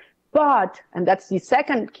imports. But, and that's the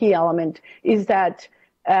second key element, is that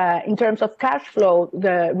in terms of cash flow,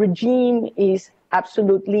 the regime is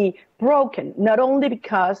absolutely broken, not only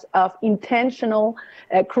because of intentional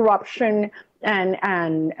corruption and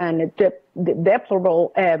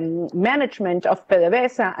deplorable management of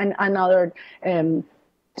PDVSA and other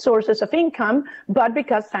sources of income, but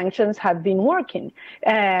because sanctions have been working.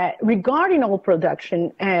 Regarding oil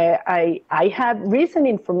production, I have recent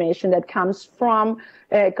information that comes from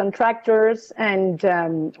contractors and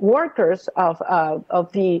workers of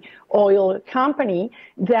the oil company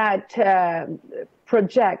that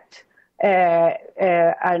project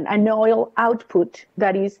an oil output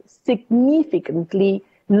that is significantly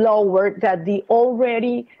lower than the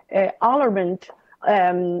already alarmant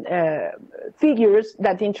figures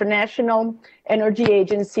that the International Energy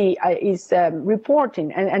Agency is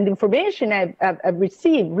reporting. And the information I've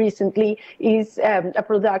received recently is a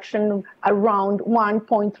production around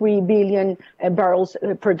 1.3 billion barrels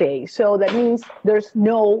per day. So that means there's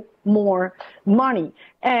no more money.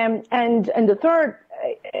 And the third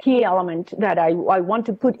key element that I want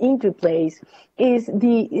to put into place is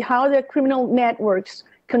how the criminal networks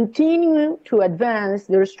continue to advance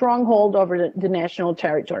their stronghold over the national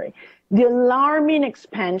territory. The alarming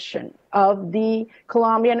expansion of the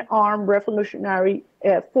Colombian Armed Revolutionary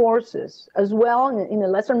Forces, as well in a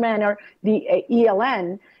lesser manner, the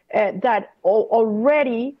ELN, that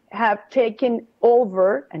already have taken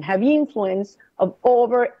over and have influence of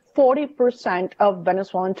over 40% of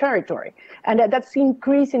Venezuelan territory. And that's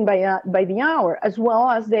increasing by the hour, as well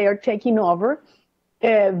as they are taking over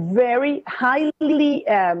very highly,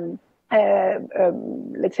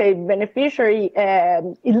 let's say, beneficiary,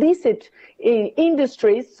 illicit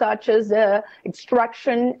industries such as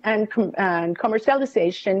extraction and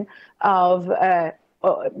commercialization of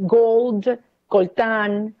gold,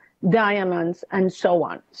 coltan, diamonds, and so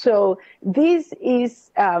on. So this is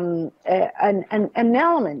an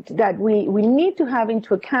element that we need to have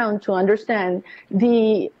into account to understand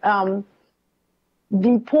the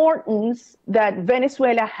importance that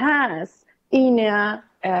Venezuela has in a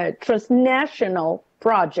transnational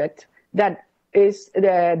project that is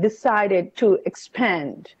decided to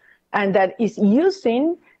expand and that is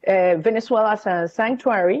using Venezuela as a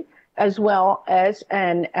sanctuary as well as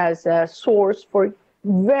a source for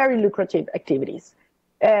very lucrative activities.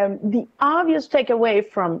 The obvious takeaway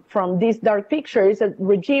from this dark picture is that the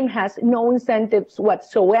regime has no incentives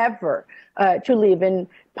whatsoever to live in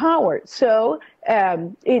power. So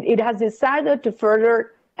it has decided to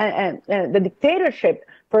further, the dictatorship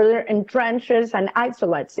further entrenches and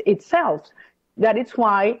isolates itself. That is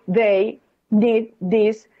why they need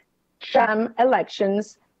these sham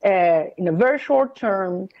elections in a very short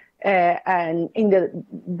term, and in the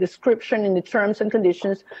description, in the terms and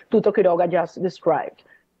conditions Tuto Quiroga just described.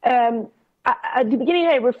 At the beginning,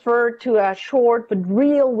 I referred to a short but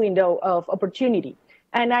real window of opportunity.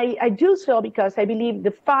 And I do so because I believe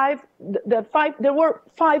there were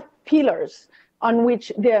 5 pillars on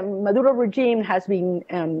which the Maduro regime has been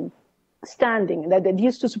standing, that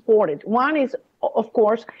used to support it. One is, of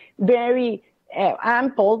course, very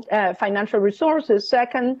ample financial resources.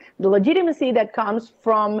 Second, the legitimacy that comes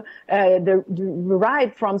from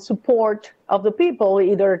derived from support of the people,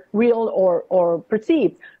 either real or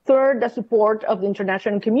perceived. Third, the support of the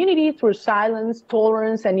international community through silence,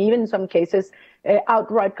 tolerance, and even in some cases,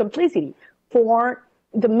 outright complicity. For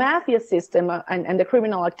the mafia system and the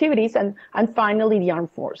criminal activities, and finally, the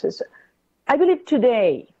armed forces. I believe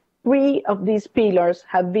today, 3 of these pillars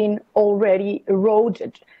have been already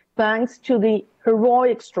eroded thanks to the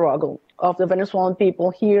heroic struggle of the Venezuelan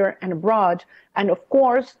people here and abroad, and of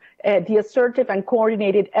course, the assertive and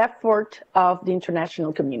coordinated effort of the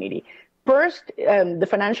international community. First, the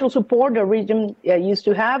financial support the region used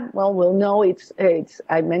to have, well, we'll know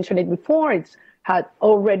I mentioned it before, it's had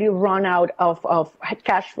already run out of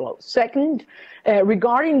cash flow. Second,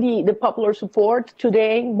 regarding the popular support,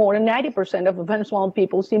 today more than 90% of the Venezuelan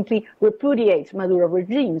people simply repudiate Maduro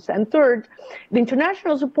regimes. And third, the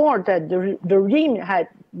international support that the regime had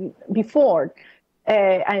before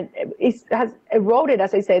has eroded,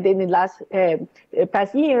 as I said, in the last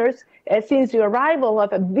past years, since the arrival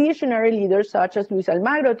of a visionary leader such as Luis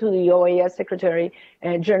Almagro to the OAS Secretary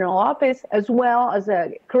General Office, as well as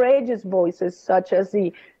courageous voices such as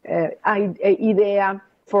the IDEA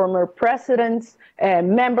former presidents,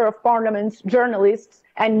 member of parliaments, journalists,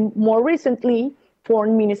 and more recently,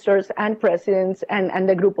 foreign ministers and presidents and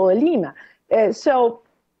the Grupo de Lima.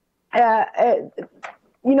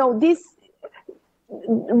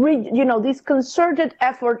 This concerted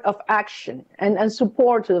effort of action and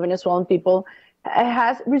support to the Venezuelan people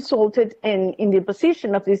has resulted in the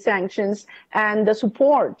imposition of these sanctions and the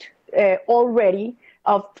support already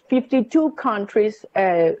of 52 countries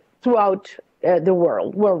throughout the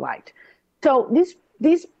worldwide. So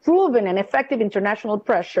this proven and effective international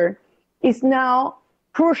pressure is now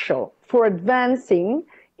crucial for advancing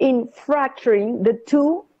in fracturing the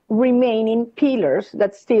 2 remaining pillars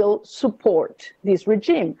that still support this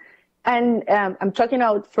regime. And I'm talking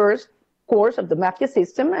about first, of course, of the mafia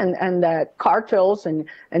system and the cartels and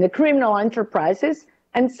the criminal enterprises.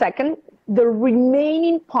 And second, the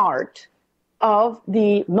remaining part of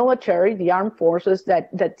the military, the armed forces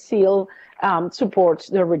that still supports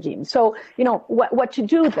the regime. So, what to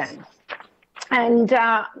do then? And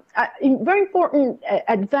very important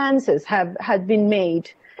advances have been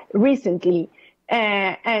made recently.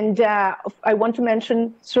 And I want to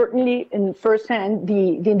mention certainly in first hand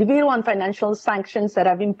the individual and financial sanctions that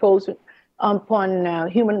have imposed upon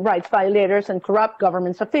human rights violators and corrupt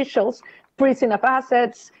government officials, freezing of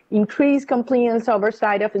assets, increased compliance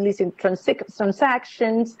oversight of illicit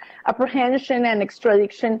transactions, apprehension and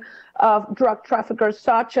extradition of drug traffickers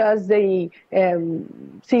such as the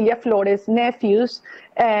Celia Flores nephews,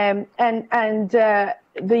 and the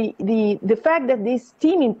fact that this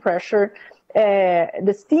steaming pressure,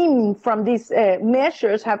 the steam from these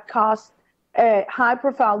measures have caused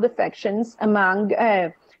high-profile defections among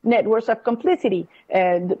networks of complicity.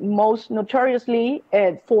 Most notoriously,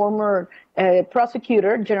 former General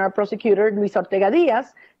Prosecutor Luis Ortega Diaz,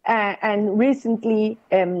 and recently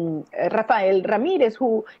Rafael Ramirez,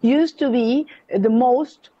 who used to be the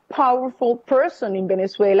most powerful person in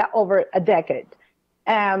Venezuela over a decade.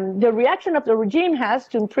 The reaction of the regime has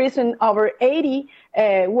to imprison over 80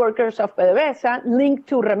 workers of PDVSA linked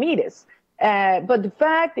to Ramirez. But the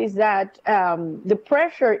fact is that the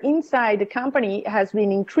pressure inside the company has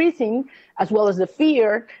been increasing, as well as the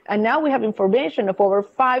fear, and now we have information of over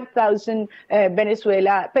 5,000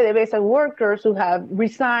 Venezuela PDVSA workers who have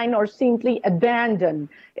resigned or simply abandoned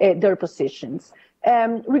their positions.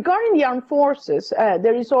 Regarding the armed forces,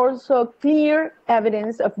 there is also clear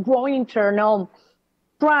evidence of growing internal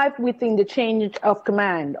strife within the change of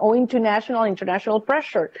command, owing to national and international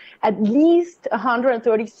pressure. At least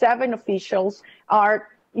 137 officials are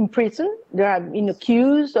in prison. They have been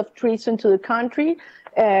accused of treason to the country,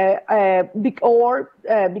 or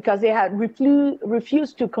because they had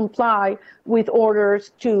refused to comply with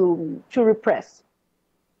orders to repress.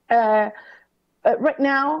 Right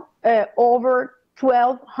now, over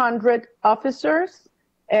 1,200 officers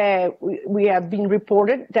we have been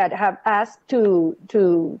reported that have asked to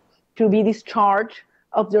be discharged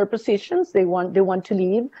of their positions. They want to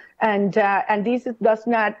leave, and this does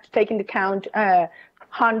not take into account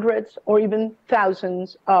hundreds or even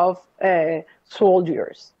thousands of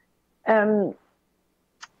soldiers. You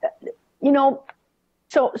know,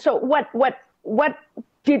 so what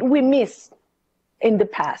did we miss in the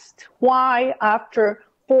past? Why, after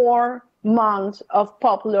 4 months of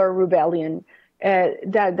popular rebellion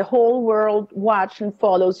that the whole world watched and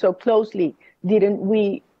followed so closely, didn't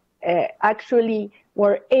we actually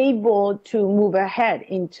were able to move ahead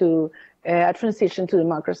into a transition to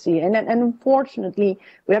democracy? And unfortunately,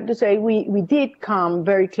 we have to say we did come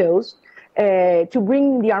very close to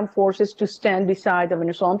bring the armed forces to stand beside the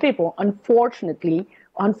Venezuelan people. Unfortunately,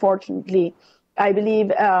 I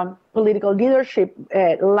believe political leadership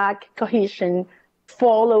lack cohesion,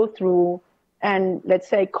 follow through, and let's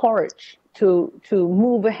say courage to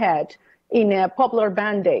move ahead in a popular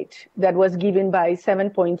mandate that was given by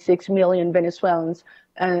 7.6 million Venezuelans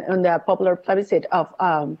on the popular plebiscite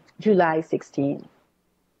of July 16.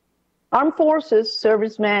 Armed forces,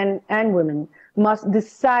 servicemen and women must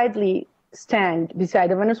decidedly stand beside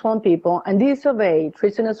the Venezuelan people and disobey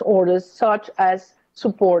treasonous orders such as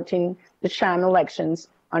supporting the sham elections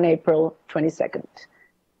on April 22nd.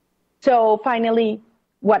 So finally,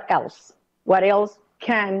 what else? What else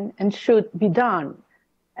can and should be done?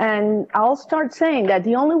 And I'll start saying that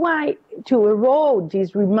the only way to erode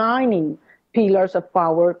these remaining pillars of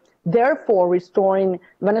power, therefore restoring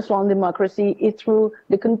Venezuelan democracy, is through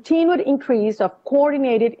the continued increase of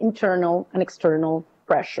coordinated internal and external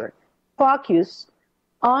pressure. Focus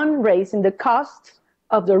on raising the costs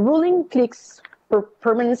of the ruling cliques'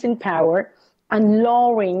 permanence in power and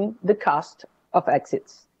lowering the cost of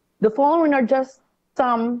exits. The following are just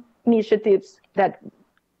some initiatives that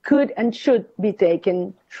could and should be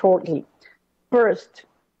taken shortly. First,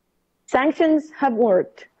 sanctions have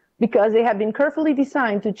worked because they have been carefully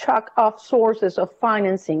designed to choke off sources of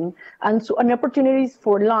financing and opportunities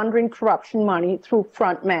for laundering corruption money through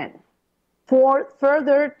frontmen. For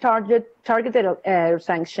further targeted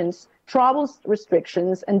sanctions, travel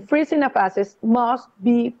restrictions, and freezing of assets must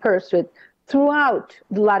be pursued throughout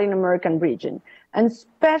the Latin American region, and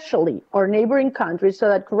especially our neighboring countries, so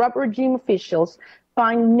that corrupt regime officials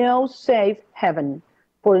find no safe haven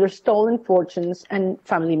for their stolen fortunes and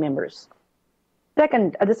family members.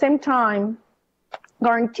 Second, at the same time,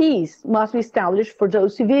 guarantees must be established for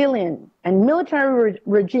those civilian and military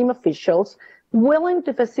regime officials willing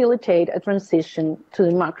to facilitate a transition to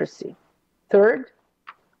democracy. Third,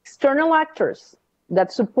 external actors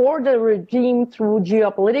that support the regime through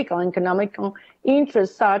geopolitical and economic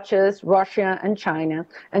interests such as Russia and China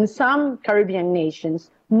and some Caribbean nations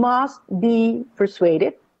must be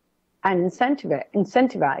persuaded and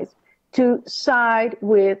incentivized to side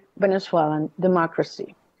with Venezuelan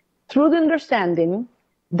democracy through the understanding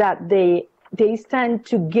that they stand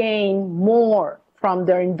to gain more from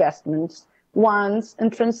their investments once a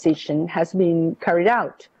transition has been carried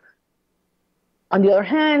out. On the other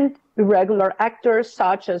hand, irregular actors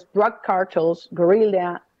such as drug cartels,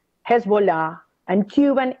 guerrilla, Hezbollah, and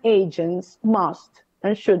Cuban agents must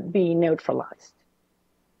and should be neutralized.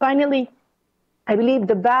 Finally, I believe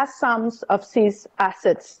the vast sums of seized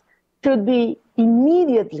assets should be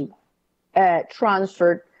immediately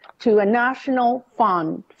transferred to a national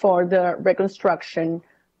fund for the reconstruction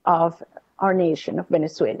of our nation, of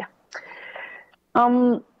Venezuela.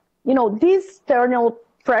 These external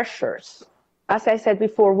pressures, as I said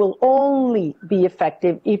before, will only be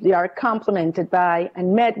effective if they are complemented by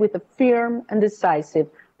and met with a firm and decisive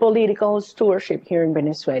political stewardship here in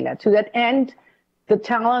Venezuela. To that end, the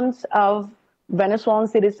talents of Venezuelan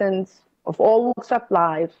citizens of all walks of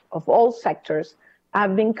life, of all sectors,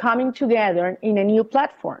 have been coming together in a new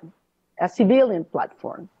platform, a civilian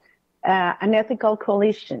platform, an ethical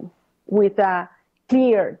coalition with a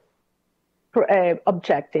clear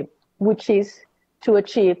objective, which is to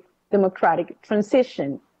achieve democratic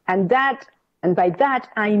transition. And by that,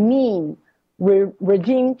 I mean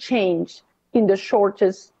regime change in the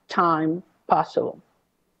shortest time possible.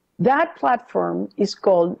 That platform is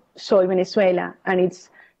called Soy Venezuela, and its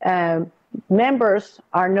members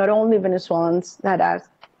are not only Venezuelans that are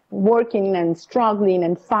working and struggling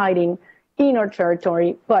and fighting in our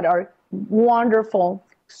territory, but our wonderful,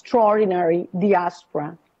 extraordinary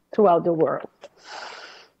diaspora throughout the world.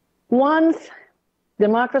 Once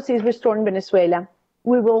democracy is restored in Venezuela,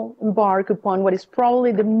 we will embark upon what is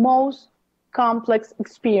probably the most complex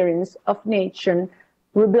experience of nation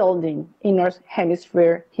rebuilding in our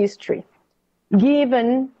hemisphere history,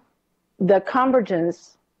 given the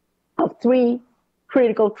convergence of three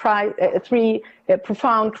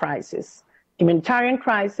profound crises: humanitarian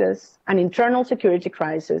crisis, an internal security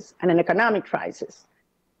crisis, and an economic crisis,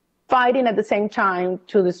 fighting at the same time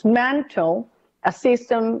to dismantle a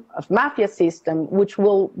system of mafia system which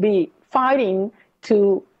will be fighting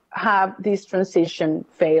to have this transition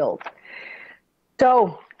fail.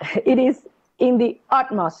 So it is in the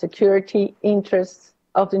utmost security interests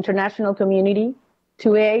of the international community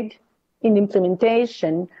to aid in the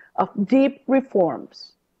implementation of deep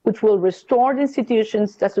reforms which will restore the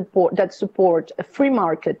institutions that support a free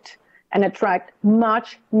market and attract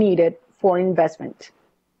much needed foreign investment.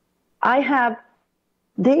 I have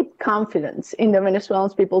deep confidence in the Venezuelan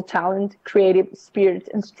people's talent, creative spirit,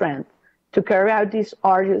 and strength to carry out this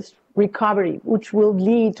arduous recovery, which will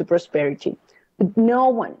lead to prosperity. But no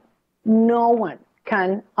one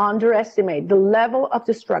can underestimate the level of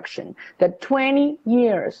destruction that 20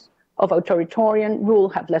 years of authoritarian rule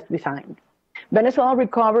have left behind. Venezuelan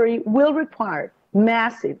recovery will require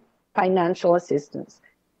massive financial assistance.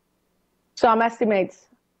 Some estimates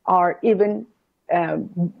are even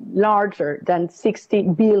larger than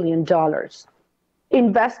 $60 billion.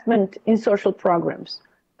 Investment in social programs,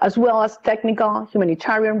 as well as technical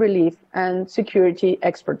humanitarian relief and security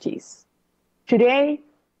expertise. Today,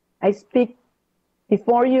 I speak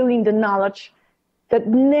before you in the knowledge that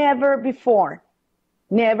never before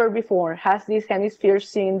has this hemisphere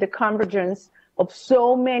seen the convergence of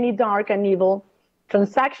so many dark and evil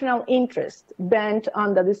transactional interests bent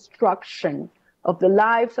on the destruction of the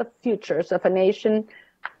lives of futures of a nation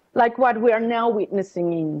like what we are now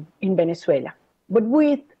witnessing in Venezuela. But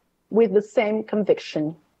with the same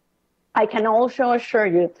conviction, I can also assure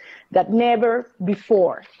you that never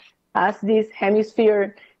before has this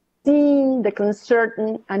hemisphere seen the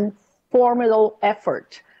concerted and formidable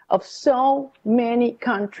effort of so many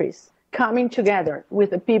countries coming together with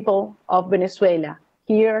the people of Venezuela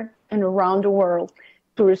here and around the world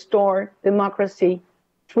to restore democracy,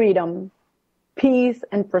 freedom, peace,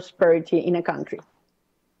 and prosperity in a country.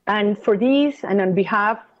 And for this, and on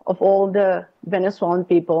behalf of all the Venezuelan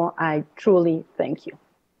people, I truly thank you.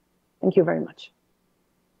 Thank you very much.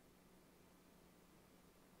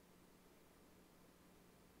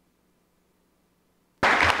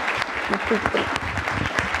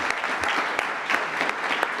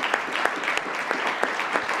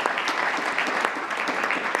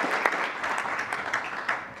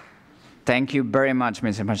 Thank you very much,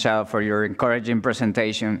 Mrs. Machado, for your encouraging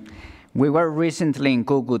presentation. We were recently in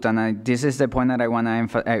Cucuta, and this is the point that I want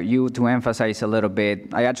you to emphasize a little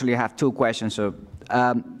bit. I actually have two questions. So,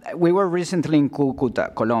 we were recently in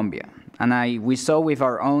Cucuta, Colombia, and we saw with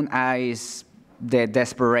our own eyes the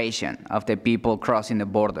desperation of the people crossing the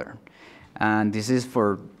border. And this is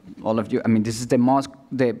for all of you. I mean, this is the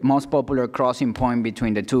most popular crossing point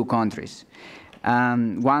between the two countries.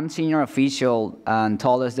 One senior official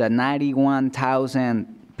told us that 91,000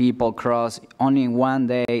 people crossed only in one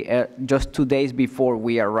day, just 2 days before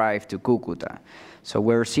we arrived to Cucuta. So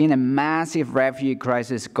we're seeing a massive refugee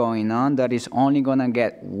crisis going on that is only going to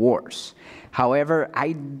get worse. However,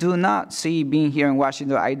 I do not see, being here in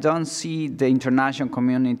Washington, I don't see the international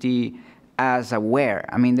community as aware.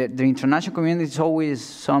 I mean, the international community is always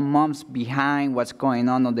some months behind what's going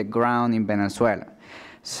on the ground in Venezuela.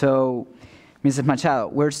 So, Mrs. Machado,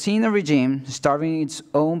 we're seeing a regime starving its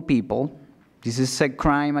own people. This is a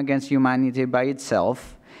crime against humanity by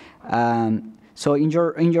itself. So in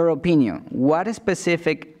your opinion, what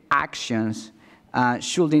specific actions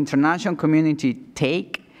should the international community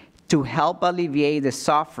take to help alleviate the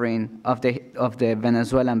suffering of the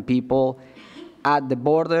Venezuelan people at the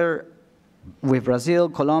border with Brazil,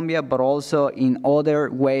 Colombia, but also in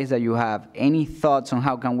other ways that you have? Any thoughts on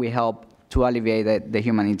how can we help to alleviate the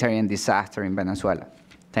humanitarian disaster in Venezuela?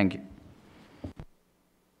 Thank you.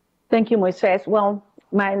 Thank you, Moises. Well,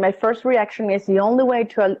 my first reaction is the only way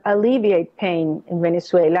to alleviate pain in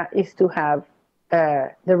Venezuela is to have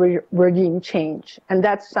the regime change. And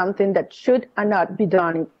that's something that should not be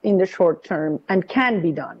done in the short term and can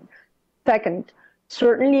be done. Second,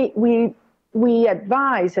 certainly we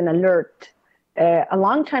advise and alert a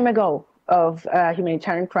long time ago of a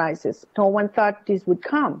humanitarian crisis. No one thought this would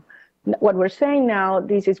come. What we're saying now,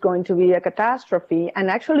 this is going to be a catastrophe. And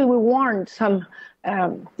actually, we warned some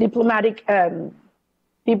diplomatic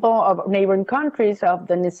people of neighboring countries of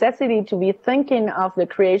the necessity to be thinking of the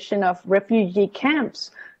creation of refugee camps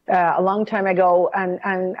a long time ago,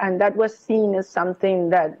 and that was seen as something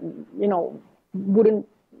that, you know, wouldn't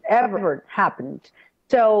ever happen.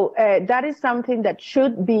 So that is something that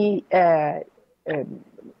should be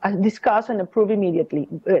discussed and approved immediately.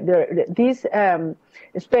 This,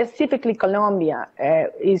 specifically Colombia,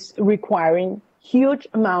 is requiring huge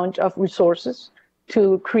amount of resources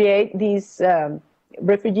to create these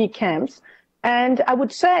refugee camps. And I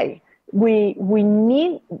would say we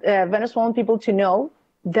need Venezuelan people to know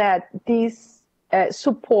that this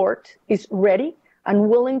support is ready and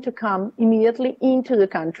willing to come immediately into the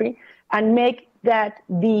country and make that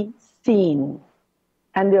be seen.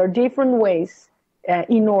 And there are different ways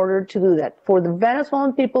in order to do that. For the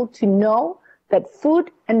Venezuelan people to know that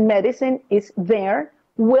food and medicine is there,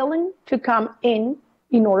 willing to come in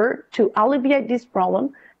order to alleviate this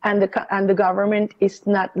problem, and the government is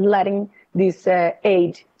not letting this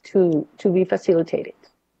aid to be facilitated.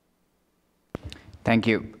 Thank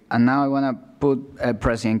you. And now I want to put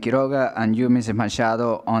President Quiroga and you, Mrs.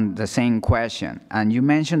 Machado, on the same question. And you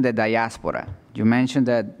mentioned the diaspora. You mentioned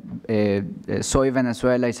that Soy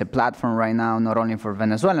Venezuela is a platform right now, not only for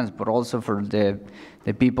Venezuelans, but also for the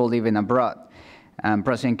people living abroad.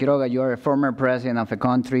 President Quiroga, you're a former president of a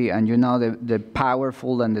country, and you know the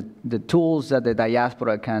powerful and the tools that the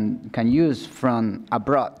diaspora can use from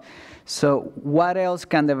abroad. So what else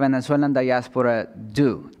can the Venezuelan diaspora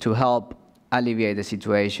do to help alleviate the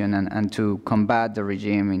situation and to combat the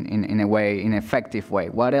regime in a way, in an effective way?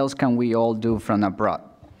 What else can we all do from abroad?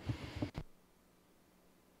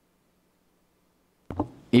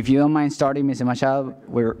 If you don't mind starting, Mr. Machado,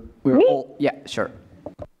 we're all, yeah, sure.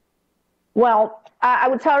 Well, I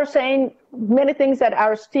would start saying many things that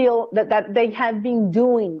are still, that they have been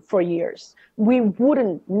doing for years. We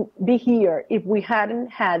wouldn't be here if we hadn't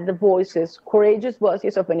had the voices, courageous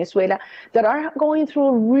voices of Venezuela that are going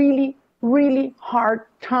through really, really hard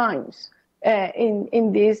times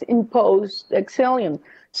in this imposed exilium.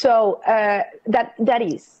 So that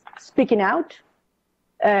is speaking out,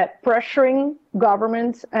 pressuring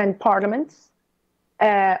governments and parliaments,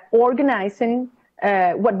 organizing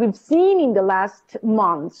what we've seen in the last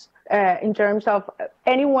months in terms of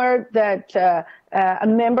anywhere that a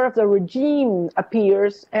member of the regime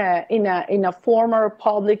appears in a formal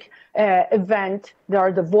public event, there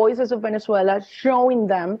are the voices of Venezuela showing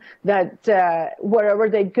them that wherever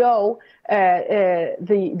they go,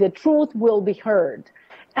 the truth will be heard.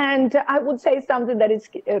 And I would say something that is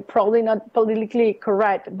probably not politically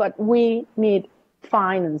correct, but we need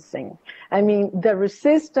financing. I mean, the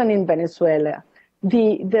resistance in Venezuela,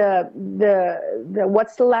 the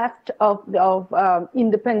what's left of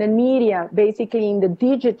independent media, basically in the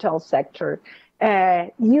digital sector,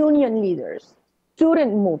 union leaders,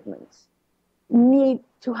 student movements need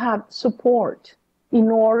to have support in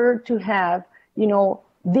order to have, you know,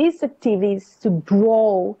 these activities to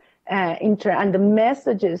grow and the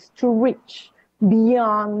messages to reach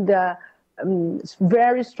beyond the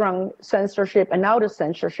very strong censorship and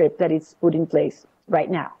auto-censorship that is put in place right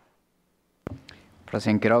now.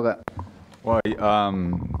 President Quiroga. Well,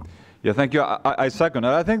 yeah, thank you. I second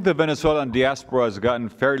that. I think the Venezuelan diaspora has gotten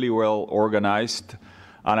fairly well organized.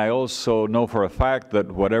 And I also know for a fact that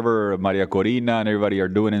whatever Maria Corina and everybody are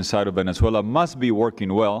doing inside of Venezuela must be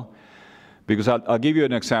working well. Because I'll give you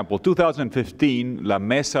an example. 2015, La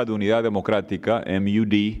Mesa de Unidad Democrática,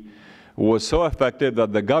 MUD, was so effective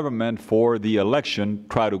that the government for the election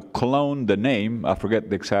tried to clone the name. I forget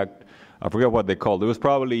what they called it. It was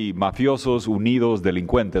probably Mafiosos Unidos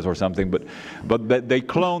Delincuentes or something, but they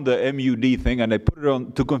cloned the MUD thing and they put it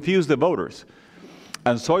on to confuse the voters.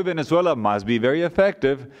 And Soy Venezuela must be very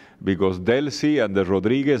effective because Delcy and the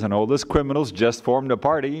Rodriguez and all these criminals just formed a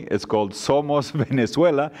party. It's called Somos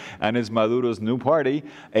Venezuela, and it's Maduro's new party,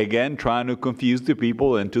 again trying to confuse the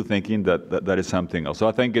people into thinking that is something else. So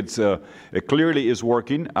I think it clearly is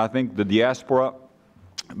working. I think the diaspora,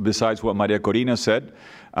 besides what Maria Corina said,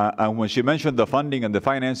 and when she mentioned the funding and the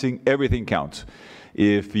financing, everything counts.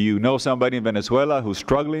 If you know somebody in Venezuela who's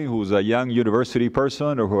struggling, who's a young university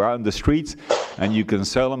person or who are out in the streets, and you can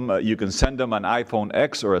sell them, you can send them an iPhone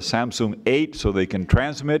X or a Samsung 8 so they can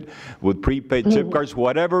transmit with prepaid chip cards,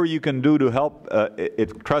 whatever you can do to help,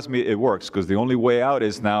 trust me, it works, because the only way out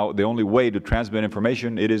is now, the only way to transmit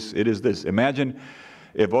information, it is this. Imagine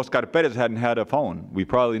if Oscar Perez hadn't had a phone, we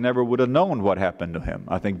probably never would have known what happened to him.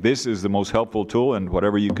 I think this is the most helpful tool, and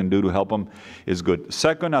whatever you can do to help him is good.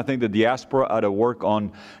 Second, I think the diaspora ought to work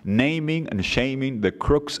on naming and shaming the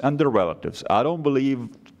crooks and their relatives. I don't believe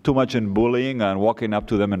too much in bullying and walking up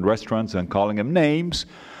to them in restaurants and calling them names,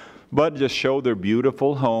 but just show their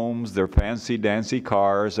beautiful homes, their fancy dancy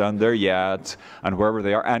cars, and their yachts, and wherever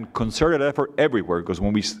they are, and concerted effort everywhere, because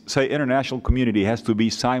when we say international community, it has to be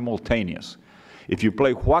simultaneous. If you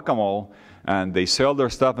play whack-a-mole, and they sell their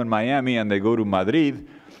stuff in Miami, and they go to Madrid,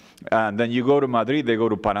 and then you go to Madrid, they go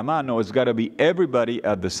to Panama. No, it's got to be everybody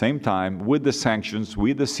at the same time with the sanctions,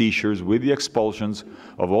 with the seizures, with the expulsions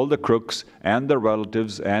of all the crooks and their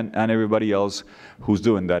relatives and everybody else who's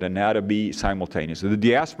doing that, and how to be simultaneous. The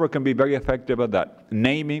diaspora can be very effective at that,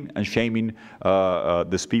 naming and shaming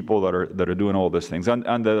these people that are doing all these things.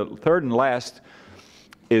 And the third and last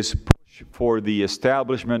is push for the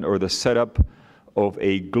establishment or the setup of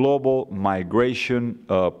a global migration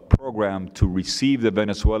program to receive the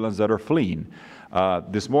Venezuelans that are fleeing.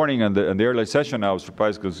 This morning in the early session, I was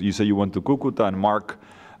surprised because you said you went to Cucuta, and Mark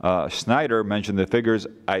Schneider mentioned the figures.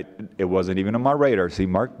 It wasn't even on my radar. See,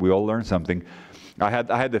 Mark, we all learned something. I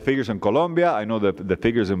had the figures in Colombia. I know the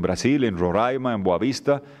figures in Brazil, in Roraima, in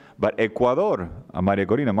Boavista. But Ecuador, Maria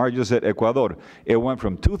Corina, Mark just said Ecuador. It went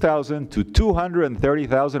from 2,000 to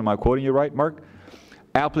 230,000. Am I quoting you right, Mark?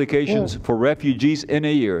 Applications for refugees in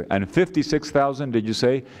a year, and 56,000, did you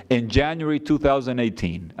say, in January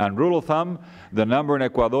 2018. And rule of thumb, the number in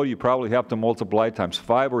Ecuador, you probably have to multiply times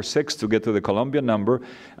 5 or 6 to get to the Colombian number,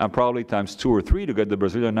 and probably times 2 or 3 to get the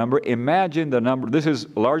Brazilian number. Imagine the number. This is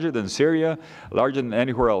larger than Syria, larger than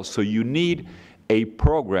anywhere else. So you need a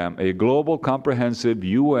program, a global, comprehensive,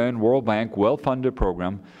 UN, World Bank, well-funded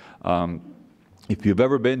program. If you've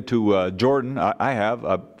ever been to Jordan, I have.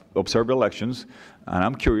 I've observed elections. And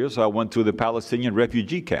I'm curious, I went to the Palestinian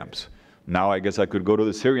refugee camps. Now I guess I could go to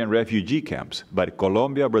the Syrian refugee camps. But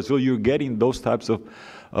Colombia, Brazil, you're getting those types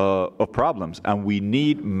of problems. And we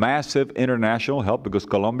need massive international help because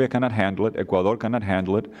Colombia cannot handle it, Ecuador cannot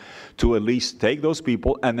handle it, to at least take those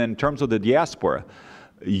people. And then in terms of the diaspora,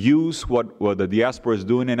 use what the diaspora is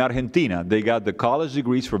doing in Argentina. They got the college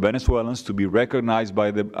degrees for Venezuelans to be recognized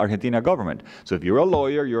by the Argentina government. So if you're a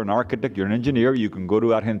lawyer, you're an architect, you're an engineer, you can go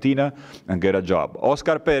to Argentina and get a job.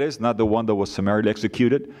 Oscar Perez, not the one that was summarily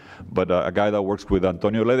executed, but a guy that works with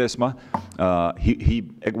Antonio Ledesma, he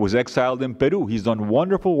was exiled in Peru. He's done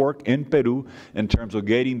wonderful work in Peru in terms of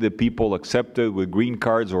getting the people accepted with green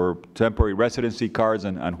cards or temporary residency cards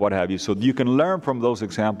and what have you. So you can learn from those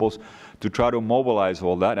examples to try to mobilize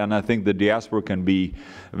all that, and I think the diaspora can be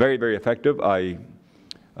very, very effective. I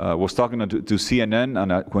was talking to CNN,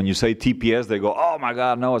 and when you say TPS, they go, oh my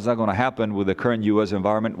God, no, it's not going to happen with the current U.S.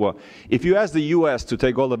 environment. Well, if you ask the U.S. to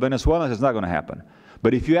take all the Venezuelans, it's not going to happen.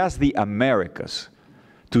 But if you ask the Americas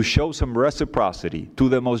to show some reciprocity to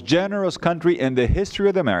the most generous country in the history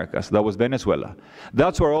of the Americas, that was Venezuela.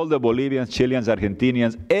 That's where all the Bolivians, Chileans,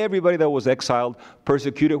 Argentinians, everybody that was exiled,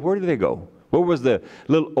 persecuted, where did they go? Where was the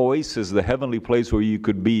little oasis, the heavenly place where you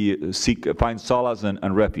could find solace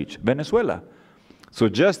and refuge? Venezuela. So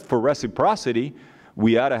just for reciprocity,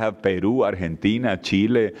 we ought to have Peru, Argentina,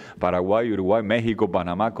 Chile, Paraguay, Uruguay, Mexico,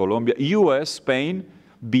 Panama, Colombia, U.S., Spain,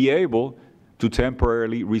 be able to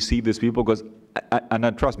temporarily receive these people because,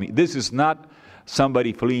 and trust me, this is not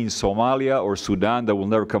somebody fleeing Somalia or Sudan that will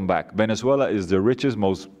never come back. Venezuela is the richest,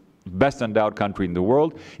 most best endowed country in the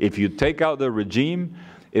world. If you take out the regime,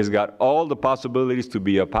 it's got all the possibilities to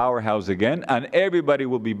be a powerhouse again, and everybody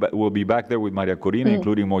will be back there with Maria Corina,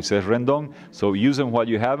 including Moises Rendon. So use them while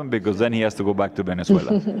you have them, because then he has to go back to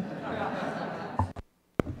Venezuela.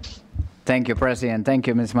 Thank you, President. Thank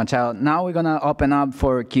you, Ms. Machado. Now we're going to open up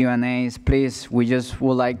for Q&As. Please, we just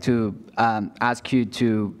would like to ask you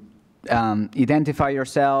to identify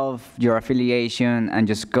yourself, your affiliation, and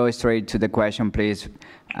just go straight to the question, please.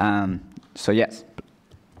 So yes,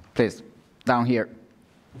 please, down here.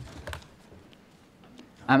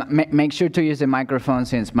 Make sure to use the microphone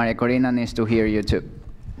since Maria Corina needs to hear you too.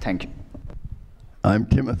 Thank you. I'm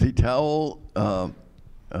Timothy Towell,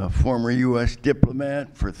 a former U.S.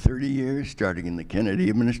 diplomat for 30 years, starting in the Kennedy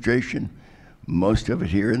administration, most of it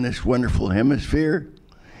here in this wonderful hemisphere.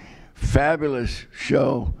 Fabulous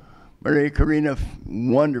show. Maria Corina,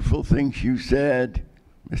 wonderful things you said.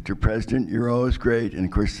 Mr. President, you're always great. And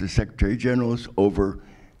of course, the Secretary General is over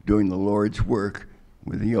doing the Lord's work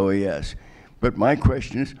with the OAS. But my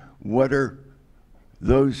question is, what are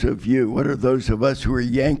those of us who are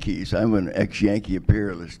Yankees? I'm an ex-Yankee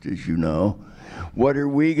imperialist, as you know. What are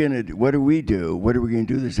we going to do? What do we do? What are we going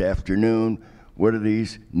to do this afternoon? What are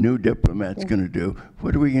these new diplomats going to do?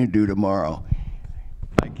 What are we going to do tomorrow?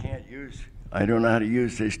 I don't know how to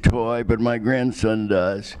use this toy, but my grandson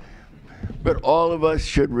does. But all of us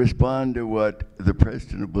should respond to what the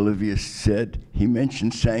president of Bolivia said. He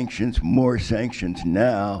mentioned sanctions, more sanctions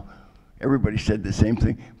now. Everybody said the same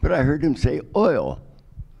thing, but I heard him say oil.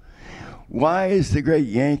 Why is the great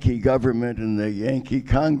Yankee government and the Yankee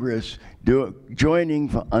Congress joining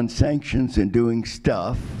on sanctions and doing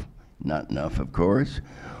stuff? Not enough, of course.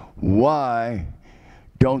 Why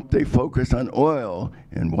don't they focus on oil?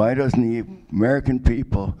 And why doesn't the American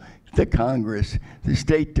people, the Congress, the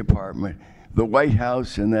State Department, the White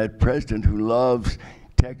House, and that president who loves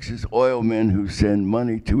Texas oil men who send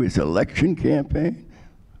money to his election campaign,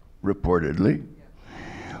 reportedly,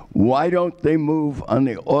 why don't they move on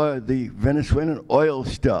the Venezuelan oil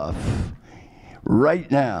stuff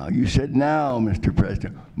right now? You said now, Mr.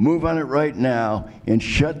 President. Move on it right now and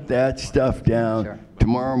shut that stuff down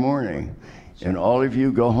tomorrow morning. And all of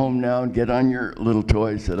you go home now and get on your little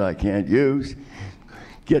toys that I can't use.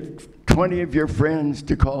 Get 20 of your friends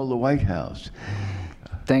to call the White House.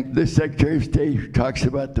 The Secretary of State who talks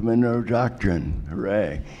about the Monroe Doctrine,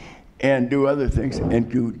 hooray, and do other things, and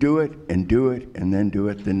do it, and do it, and then do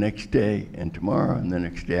it the next day, and tomorrow, and the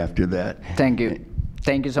next day after that. Thank you.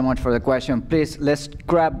 Thank you so much for the question. Please, let's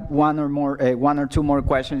grab one or two more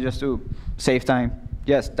questions just to save time.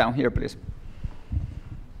 Yes, down here, please.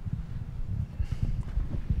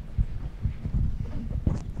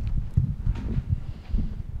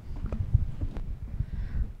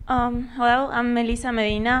 Hello, I'm Melissa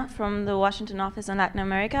Medina from the Washington office on Latin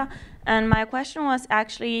America, and my question was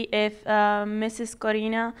actually if Mrs.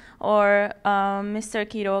 Corina or Mr.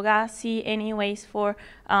 Quiroga see any ways for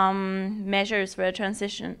measures for a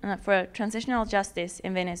transitional justice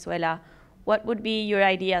in Venezuela. What would be your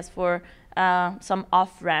ideas for some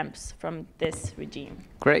off-ramps from this regime?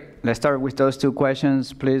 Great. Let's start with those two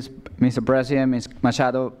questions, please, Mr. President, Ms.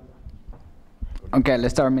 Machado. Okay,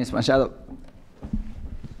 let's start, Ms. Machado.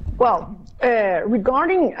 Well,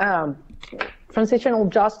 regarding transitional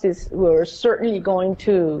justice, we're certainly going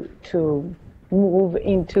to move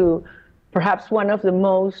into perhaps one of the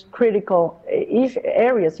most critical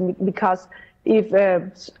areas, because if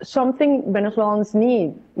something Venezuelans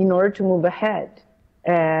need in order to move ahead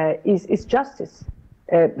is justice.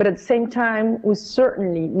 But at the same time, we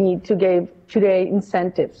certainly need to give today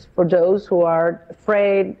incentives for those who are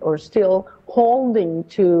afraid or still holding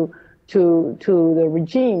to the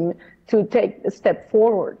regime to take a step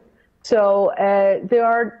forward. So there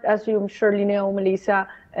are, as you surely know, Melissa,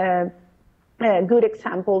 good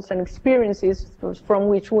examples and experiences from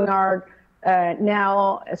which we are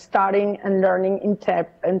now studying and learning in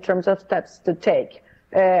terms of steps to take.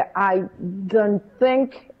 I don't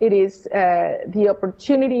think it is the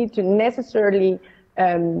opportunity to necessarily,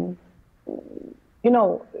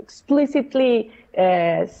 explicitly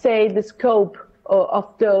say the scope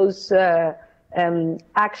of those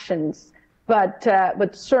actions, but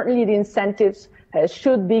certainly the incentives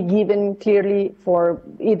should be given clearly for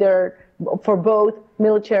both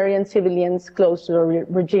military and civilians close to the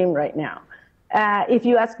regime right now. If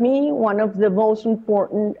you ask me, one of the most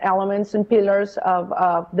important elements and pillars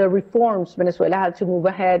of the reforms Venezuela had to move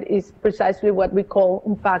ahead is precisely what we call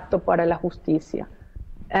un pacto para la justicia.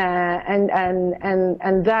 And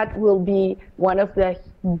that will be one of the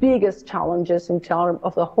biggest challenges in terms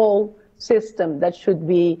of the whole system that should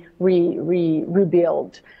be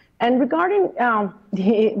rebuilt. And regarding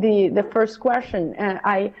the first question,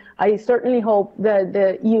 I certainly hope that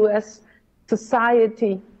the U.S.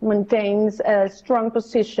 society maintains a strong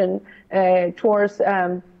position towards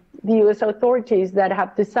the U.S. authorities that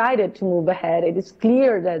have decided to move ahead. It is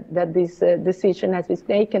clear that this decision has been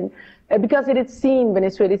taken because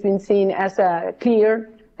Venezuela has been seen as a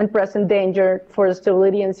clear and present danger for the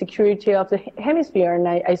stability and security of the hemisphere, and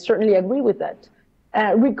I certainly agree with that.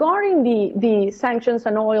 Regarding the sanctions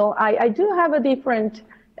on oil, I do have a different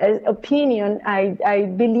opinion.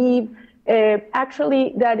 I believe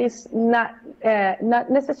actually that is not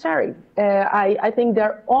necessary. I think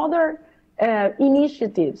there are other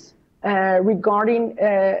initiatives regarding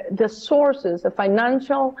the sources, the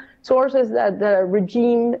financial sources that the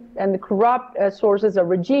regime and the corrupt sources the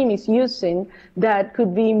regime is using that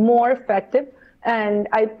could be more effective. And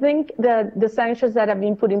I think that the sanctions that have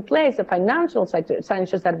been put in place, the financial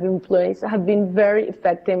sanctions that have been in place, have been very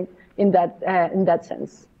effective in that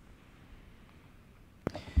sense.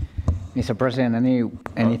 Mr. President,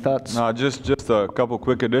 any thoughts? No, just a couple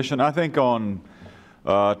quick additions. I think on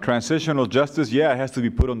transitional justice, yeah, it has to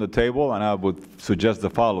be put on the table, and I would suggest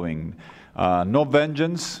the following. No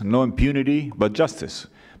vengeance, no impunity, but justice.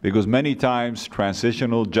 Because many times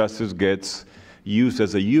transitional justice gets used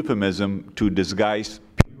as a euphemism to disguise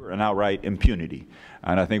pure and outright impunity.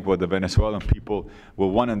 And I think what the Venezuelan people will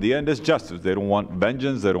want in the end is justice. They don't want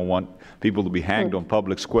vengeance. They don't want people to be hanged on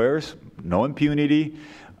public squares. No impunity,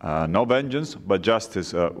 no vengeance, but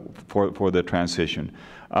justice for the transition.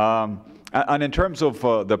 And in terms of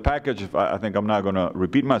the package, I think I'm not going to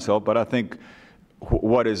repeat myself, but I think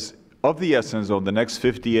what is of the essence of the next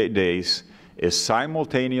 58 days is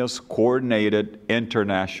simultaneous, coordinated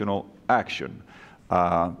international action.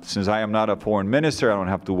 Since I am not a foreign minister, I don't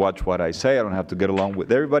have to watch what I say, I don't have to get along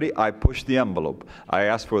with everybody. I push the envelope. I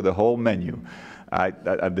ask for the whole menu.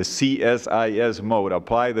 The CSIS mode,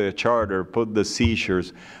 apply the charter, put the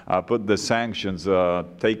seizures, put the sanctions,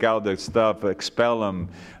 take out the stuff, expel them,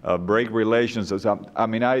 break relations. I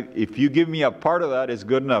mean, if you give me a part of that, it's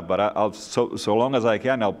good enough, but I'll, so long as I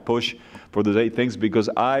can, I'll push for the 8 things, because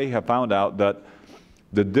I have found out that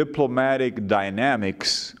the diplomatic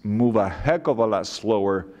dynamics move a heck of a lot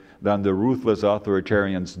slower than the ruthless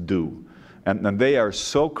authoritarians do. And they are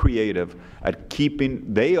so creative at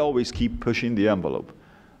they always keep pushing the envelope.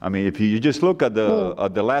 I mean, if you just look at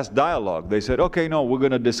the last dialogue, they said, okay, no, we're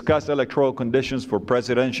going to discuss electoral conditions for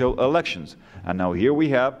presidential elections. And now here we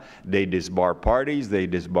have, they disbar parties, they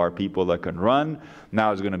disbar people that can run.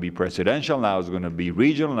 Now it's going to be presidential, now it's going to be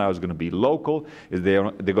regional, now it's going to be local. They're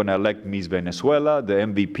going to elect Miss Venezuela, the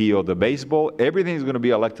MVP of the baseball. Everything is going to be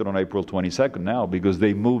elected on April 22nd now, because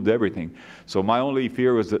they moved everything. So my only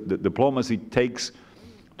fear is that the diplomacy takes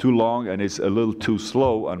too long and it's a little too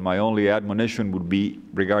slow, and my only admonition would be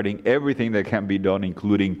regarding everything that can be done,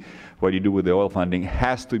 including what you do with the oil funding,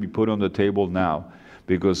 has to be put on the table now.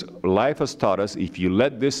 Because life has taught us, if you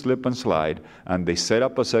let this slip and slide, and they set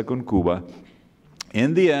up a second Cuba,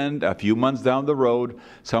 in the end, a few months down the road,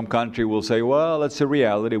 some country will say, well, that's a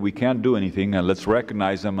reality, we can't do anything, and let's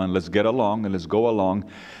recognize them, and let's get along, and let's go along.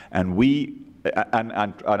 And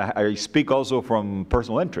I speak also from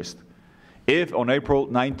personal interest. If on April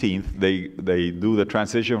 19th they do the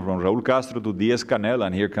transition from Raúl Castro to Díaz-Canel,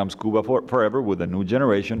 and here comes Cuba forever with a new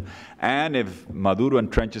generation, and if Maduro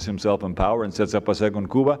entrenches himself in power and sets up a second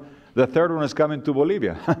Cuba, the third one is coming to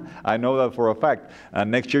Bolivia. I know that for a fact. And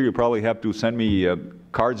next year you probably have to send me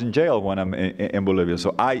cards in jail when I'm in Bolivia.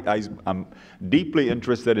 So I'm deeply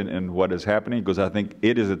interested in what is happening, because I think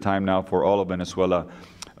it is a time now for all of Venezuela,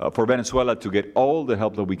 for Venezuela to get all the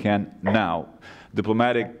help that we can now.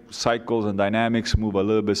 Diplomatic cycles and dynamics move a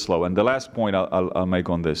little bit slow. And the last point I'll make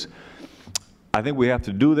on this, I think we have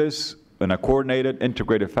to do this in a coordinated,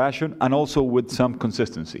 integrated fashion, and also with some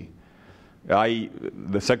consistency.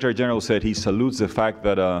 The Secretary General said he salutes the fact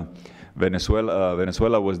that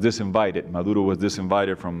Venezuela was disinvited. Maduro was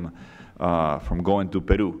disinvited from going to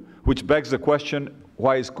Peru, which begs the question,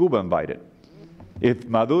 why is Cuba invited? If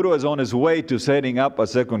Maduro is on his way to setting up a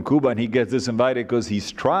second Cuba and he gets disinvited because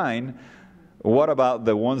he's trying, what about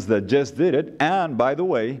the ones that just did it? And by the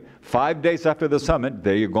way, 5 days after the summit,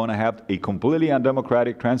 they're going to have a completely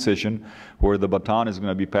undemocratic transition where the baton is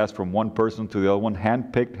going to be passed from one person to the other one,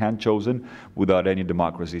 hand-picked, hand-chosen, without any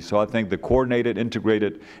democracy. So I think the coordinated,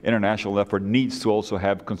 integrated international effort needs to also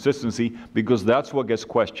have consistency, because that's what gets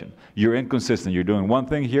questioned. You're inconsistent. You're doing one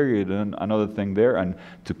thing here, you're doing another thing there, and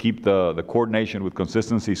to keep the coordination with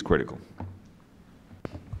consistency is critical.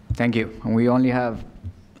 Thank you. And we only have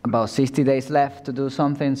about 60 days left to do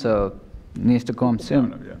something, so it needs to come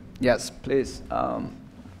soon. Yeah. Yes, please.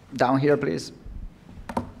 Down here, please.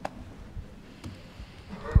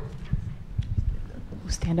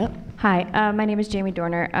 Stand up. Hi, my name is Jamie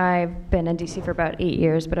Dorner. I've been in DC for about 8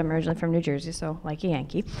 years, but I'm originally from New Jersey, so like a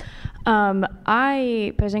Yankee.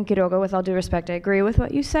 President Quiroga, with all due respect, I agree with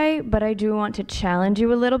what you say, but I do want to challenge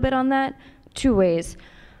you a little bit on that, 2 ways.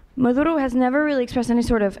 Maduro has never really expressed any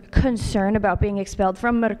sort of concern about being expelled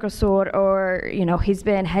from Mercosur, or, you know, he's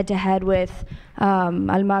been head-to-head with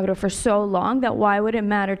Almagro for so long that why would it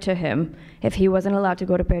matter to him if he wasn't allowed to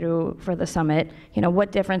go to Peru for the summit? You know,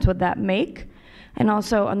 what difference would that make? And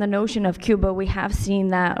also on the notion of Cuba, we have seen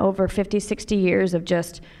that over 50, 60 years of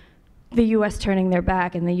just the US turning their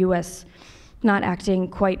back and the US not acting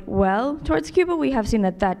quite well towards Cuba. We have seen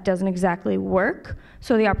that that doesn't exactly work.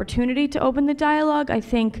 So the opportunity to open the dialogue, I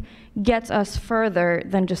think, gets us further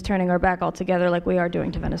than just turning our back altogether like we are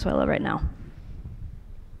doing to Venezuela right now.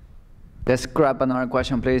 Let's grab another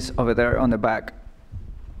question, please, over there on the back.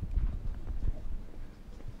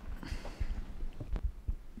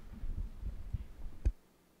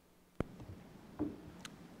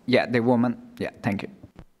 Yeah, the woman. Yeah, thank you.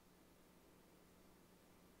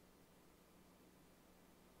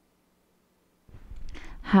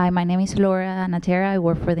 Hi, my name is Laura Natera. I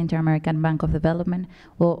work for the Inter-American Bank of Development.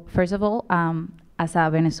 Well, first of all, as a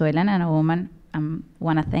Venezuelan and a woman, I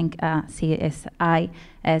want to thank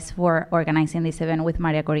CSIS for organizing this event with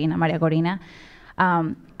Maria Corina. Maria Corina,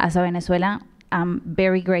 as a Venezuelan, I'm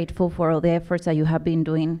very grateful for all the efforts that you have been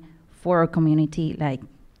doing for our community.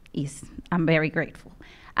 I'm very grateful.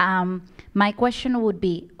 My question would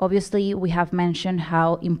be, obviously we have mentioned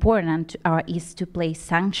how important is to place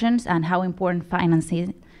sanctions and how important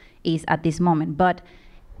financing is at this moment, but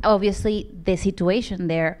obviously the situation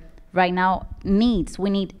there right now we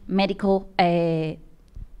need medical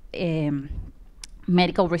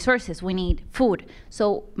medical resources, we need food.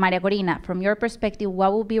 So Maria Corina, from your perspective,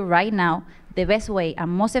 what would be right now the best way and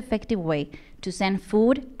most effective way to send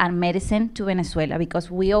food and medicine to Venezuela? Because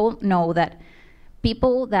we all know that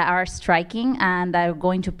people that are striking and that are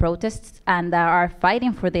going to protests and that are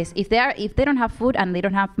fighting for this, if they don't have food and they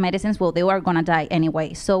don't have medicines, well, they are gonna die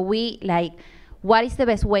anyway. So what is the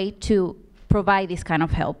best way to provide this kind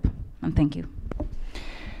of help? And thank you.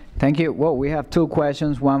 Thank you. Well, we have two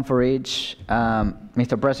questions, one for each.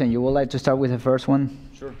 Mr. President, you would like to start with the first one?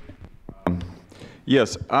 Sure.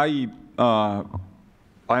 Yes, I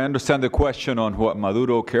understand the question on what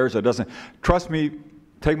Maduro cares or doesn't. Trust me,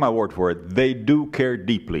 take my word for it, they do care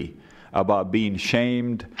deeply about being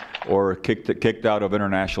shamed or kicked out of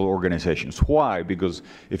international organizations. Why? Because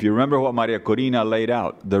if you remember what Maria Corina laid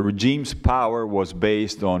out, the regime's power was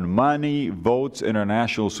based on money, votes,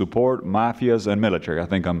 international support, mafias, and military. I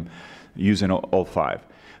think I'm using all five.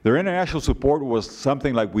 Their international support was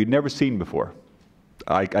something like we'd never seen before.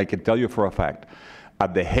 I can tell you for a fact.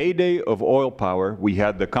 At the heyday of oil power, we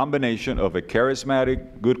had the combination of a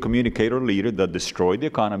charismatic, good communicator leader that destroyed the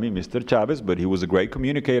economy, Mr. Chavez, but he was a great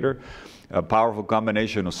communicator, a powerful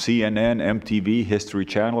combination of CNN, MTV, History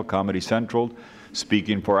Channel, Comedy Central,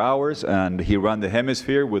 speaking for hours, and he ran the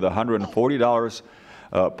hemisphere with $140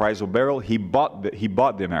 price of barrel. He bought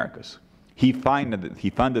the Americas. He funded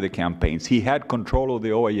the campaigns. He had control of the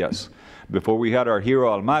OAS. Before we had our hero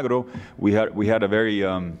Almagro, we had a very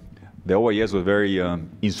the OAS was very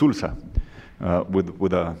insulsa,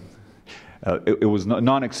 it was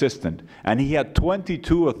non-existent. And he had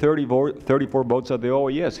 22 or 34 votes at the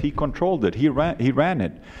OAS. He controlled it. He ran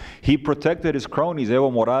it. He protected his cronies,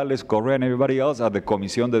 Evo Morales, Correa, and everybody else at the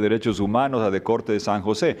Comisión de Derechos Humanos, at the Corte de San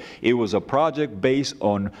Jose. It was a project based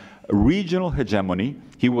on regional hegemony.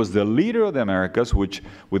 He was the leader of the Americas, which,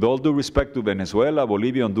 with all due respect to Venezuela,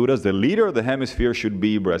 Bolivia, Honduras, the leader of the hemisphere should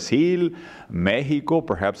be Brazil, Mexico,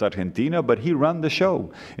 perhaps Argentina, but he ran the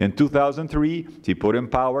show. In 2003, he put in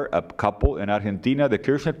power a couple in Argentina, the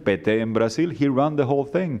Kirchner, PT in Brazil. He ran the whole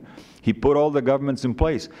thing. He put all the governments in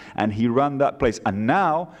place, and he ran that place. And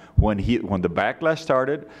now, when the backlash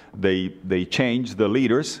started, they changed the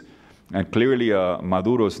leaders. And clearly,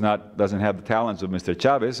 Maduro doesn't have the talents of Mr.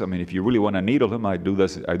 Chavez. I mean, if you really want to needle him, I do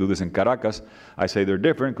this in Caracas. I say they're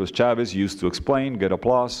different because Chavez used to explain, get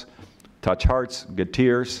applause, touch hearts, get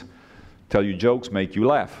tears, tell you jokes, make you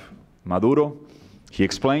laugh. Maduro, he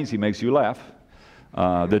explains, he makes you laugh.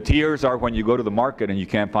 The tears are when you go to the market and you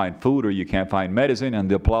can't find food or you can't find medicine,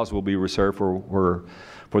 and the applause will be reserved for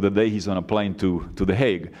the day he's on a plane to The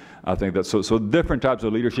Hague. I think that so different types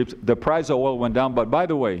of leaderships. The price of oil went down, but by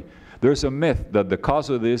the way, there's a myth that the cause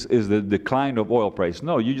of this is the decline of oil price.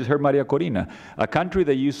 No, you just heard Maria Corina. A country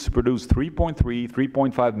that used to produce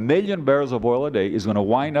 3.5 million barrels of oil a day is going to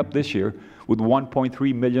wind up this year with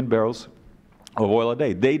 1.3 million barrels of oil a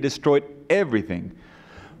day. They destroyed everything.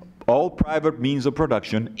 All private means of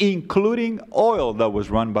production, including oil that was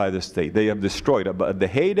run by the state. They have destroyed it. But at the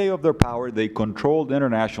heyday of their power, they controlled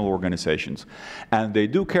international organizations. And they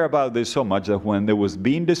do care about this so much that when there was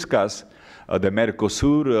being discussed, the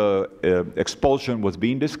Mercosur expulsion was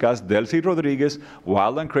being discussed, Delcy Rodriguez,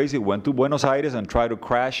 wild and crazy, went to Buenos Aires and tried to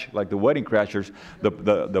crash, like the wedding crashers,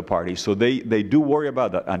 the party. So they do worry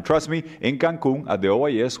about that. And trust me, in Cancun, at the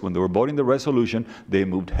OAS, when they were voting the resolution, they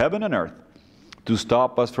moved heaven and earth to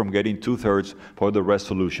stop us from getting 2/3 for the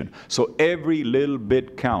resolution. So every little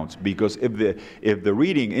bit counts, because if the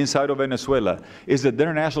reading inside of Venezuela is that the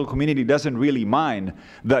international community doesn't really mind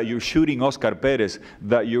that you're shooting Oscar Perez,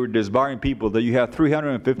 that you're disbarring people, that you have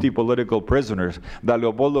 350 political prisoners, that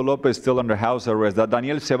Leopoldo Lopez is still under house arrest, that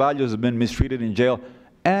Daniel Ceballos has been mistreated in jail,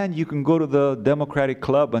 and you can go to the Democratic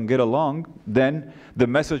Club and get along, then the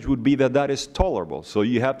message would be that that is tolerable. So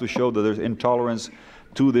you have to show that there's intolerance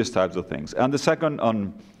to these types of things. And the second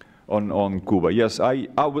on Cuba, yes,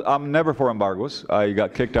 I'm never for embargoes. I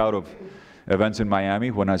got kicked out of events in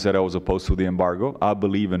Miami when I said I was opposed to the embargo. I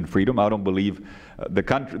believe in freedom. I don't believe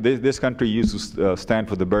this country used to stand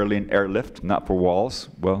for the Berlin airlift, not for walls.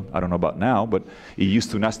 Well, I don't know about now, but it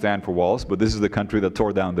used to not stand for walls. But this is the country that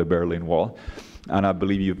tore down the Berlin Wall. And I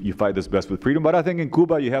believe you fight this best with freedom. But I think in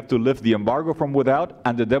Cuba you have to lift the embargo from without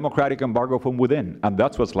and the democratic embargo from within. And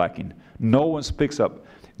that's what's lacking. No one speaks up.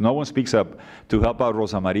 No one speaks up to help out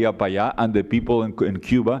Rosa Maria Payá and the people in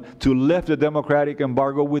Cuba to lift the democratic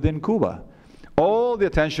embargo within Cuba. All the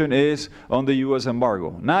attention is on the U.S.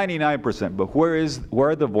 embargo, 99%. But where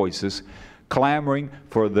are the voices clamoring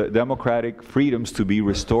for the democratic freedoms to be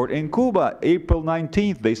restored in Cuba? April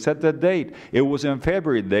 19th, they set that date. It was in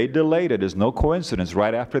February. They delayed it. It's no coincidence,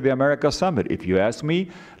 right after the America Summit. If you ask me,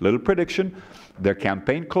 little prediction, their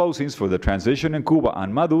campaign closings for the transition in Cuba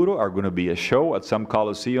and Maduro are going to be a show at some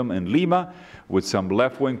coliseum in Lima with some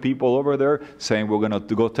left-wing people over there saying we're going to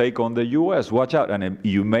go take on the U.S. Watch out. And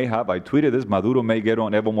you may have, I tweeted this, Maduro may get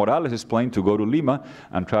on Evo Morales' plane to go to Lima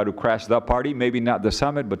and try to crash that party. Maybe not the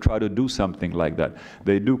summit, but try to do something like that.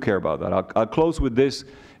 They do care about that. I'll close with this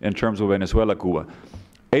in terms of Venezuela, Cuba.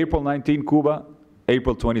 April 19, Cuba.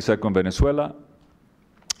 April 22nd, Venezuela.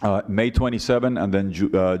 May 27, and then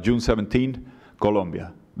June 17,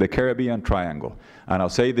 Colombia. The Caribbean Triangle. And I'll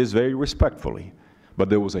say this very respectfully, but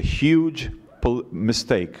there was a huge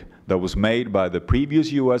mistake that was made by the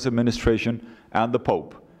previous U.S. administration and the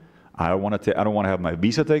Pope. I don't want to have my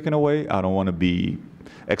visa taken away. I don't want to be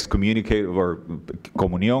excommunicated or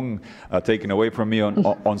comunión taken away from me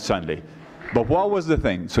on Sunday. But what was the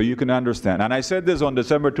thing? So you can understand. And I said this on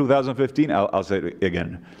December 2015. I'll say it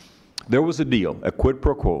again. There was a deal, a quid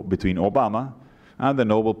pro quo between Obama and the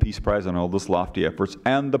Nobel Peace Prize and all those lofty efforts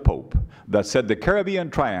and the Pope that said the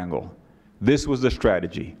Caribbean Triangle, this was the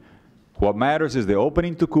strategy. What matters is the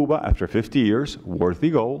opening to Cuba after 50 years,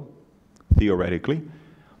 worthy goal, theoretically.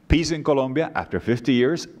 Peace in Colombia after 50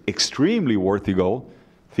 years, extremely worthy goal,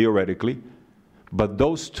 theoretically. But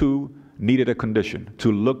those two needed a condition,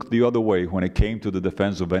 to look the other way when it came to the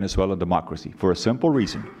defense of Venezuelan democracy, for a simple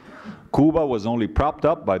reason. Cuba was only propped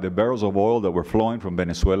up by the barrels of oil that were flowing from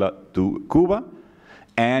Venezuela to Cuba,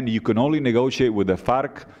 and you can only negotiate with the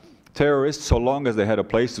FARC terrorists so long as they had a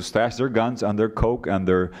place to stash their guns and their coke and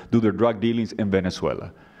do their drug dealings in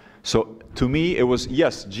Venezuela. So to me, it was,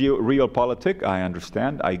 yes, realpolitik, I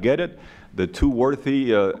understand, I get it. The two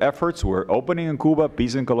worthy efforts were opening in Cuba,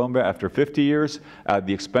 peace in Colombia after 50 years, at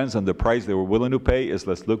the expense and the price they were willing to pay is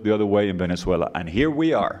let's look the other way in Venezuela. And here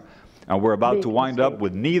we are. And we're about to wind up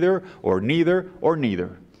with neither or neither or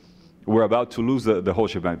neither. We're about to lose the whole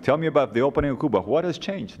shebang. Tell me about the opening of Cuba. What has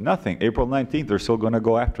changed? Nothing. April 19th, they're still going to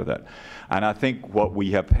go after that. And I think what we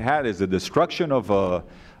have had is the destruction of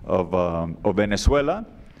Venezuela,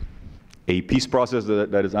 a peace process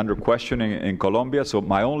that is under question in Colombia. So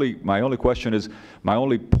my only question is, my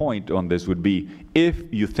only point on this would be,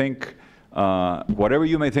 if you think, whatever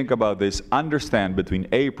you may think about this, understand between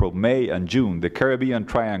April, May, and June, the Caribbean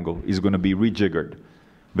Triangle is going to be rejiggered.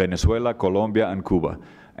 Venezuela, Colombia, and Cuba.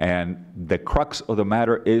 And the crux of the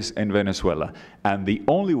matter is in Venezuela. And the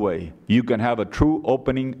only way you can have a true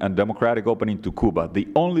opening and democratic opening to Cuba, the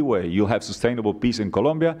only way you'll have sustainable peace in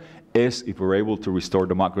Colombia is if we're able to restore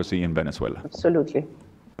democracy in Venezuela. Absolutely.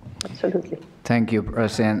 Absolutely. Thank you,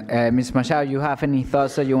 President. Ms. Machado, you have any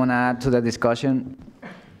thoughts that you want to add to the discussion?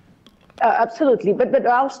 Absolutely. But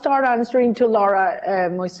I'll start answering to Laura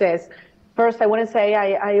Moises. First, I want to say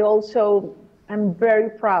I also am very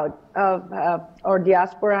proud of our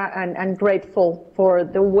diaspora and grateful for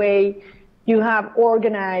the way you have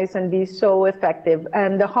organized and be so effective.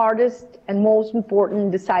 And the hardest and most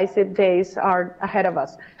important decisive days are ahead of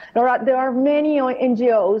us. Laura, there are many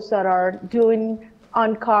NGOs that are doing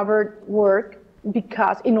uncovered work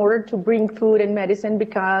in order to bring food and medicine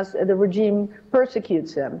because the regime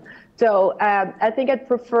persecutes them. So I think I'd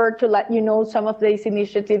prefer to let you know some of these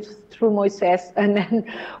initiatives through Moises, and then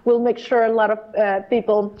we'll make sure a lot of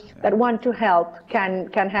people that want to help can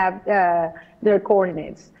have their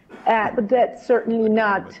coordinates. But that's certainly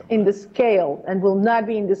not in the scale, and will not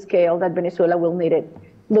be in the scale that Venezuela will need it.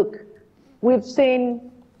 Look, we've seen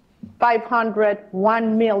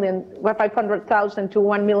 500,000 to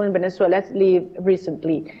 1 million Venezuelans leave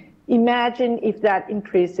recently. Imagine if that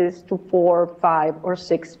increases to 4, 5, or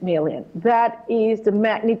 6 million. That is the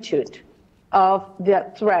magnitude of the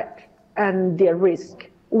threat and the risk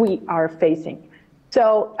we are facing.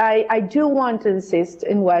 So I do want to insist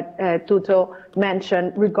in what Tuto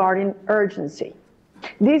mentioned regarding urgency.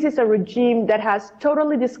 This is a regime that has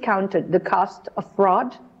totally discounted the cost of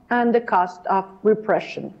fraud and the cost of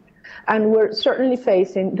repression. And we're certainly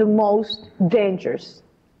facing the most dangerous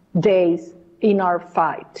days in our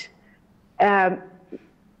fight.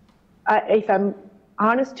 If I'm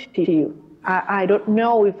honest to you, I don't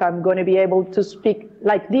know if I'm going to be able to speak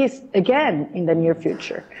like this again in the near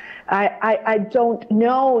future. I don't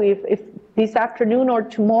know if this afternoon or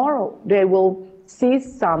tomorrow they will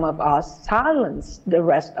seize some of us, silence the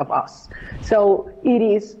rest of us. So it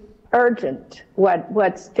is urgent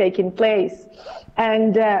what's taking place.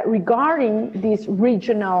 And regarding this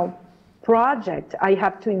regional project, I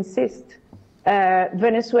have to insist,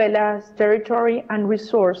 Venezuela's territory and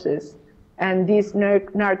resources, and this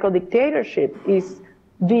narco dictatorship is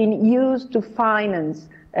being used to finance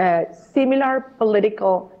similar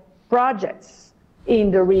political projects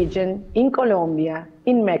in the region, in Colombia,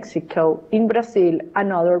 in Mexico, in Brazil,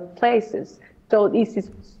 and other places. So this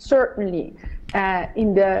is certainly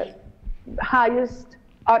in the highest,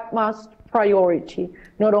 utmost priority,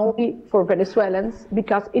 not only for Venezuelans,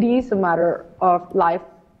 because it is a matter of life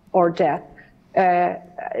or death.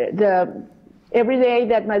 Every day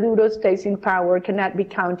that Maduro stays in power cannot be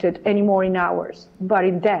counted anymore in hours, but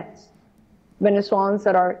in deaths. Venezuelans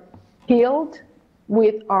that are killed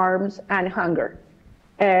with arms and hunger.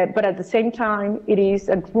 But at the same time, it is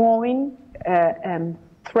a growing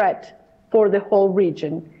threat for the whole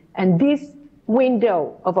region. And this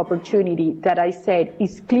window of opportunity that I said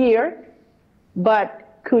is clear,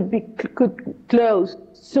 but could close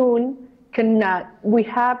soon, we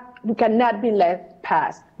cannot be left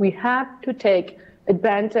past. We have to take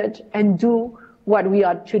advantage and do what we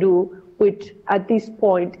ought to do, which at this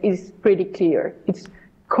point is pretty clear. It's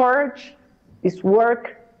courage, it's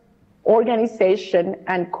work, organization,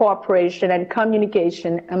 and cooperation and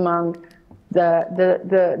communication among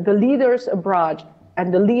the leaders abroad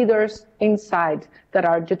and the leaders inside that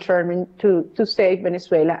are determined to save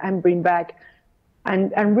Venezuela and bring back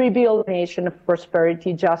and rebuild a nation of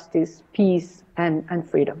prosperity, justice, peace, and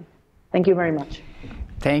freedom. Thank you very much.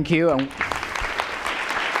 Thank you.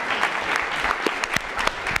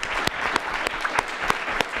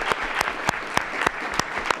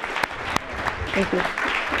 Thank you.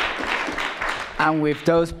 And with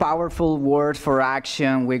those powerful words for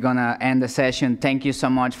action, we're going to end the session. Thank you so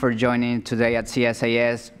much for joining today at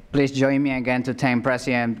CSIS. Please join me again to thank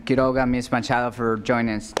President Quiroga, Ms. Machado, for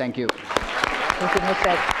joining us. Thank you. Thank you,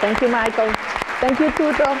 Jose. Thank you, Michael. Thank you,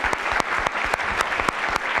 Tuto.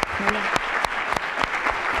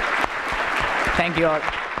 Thank you all.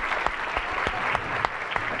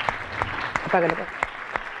 Apágalo.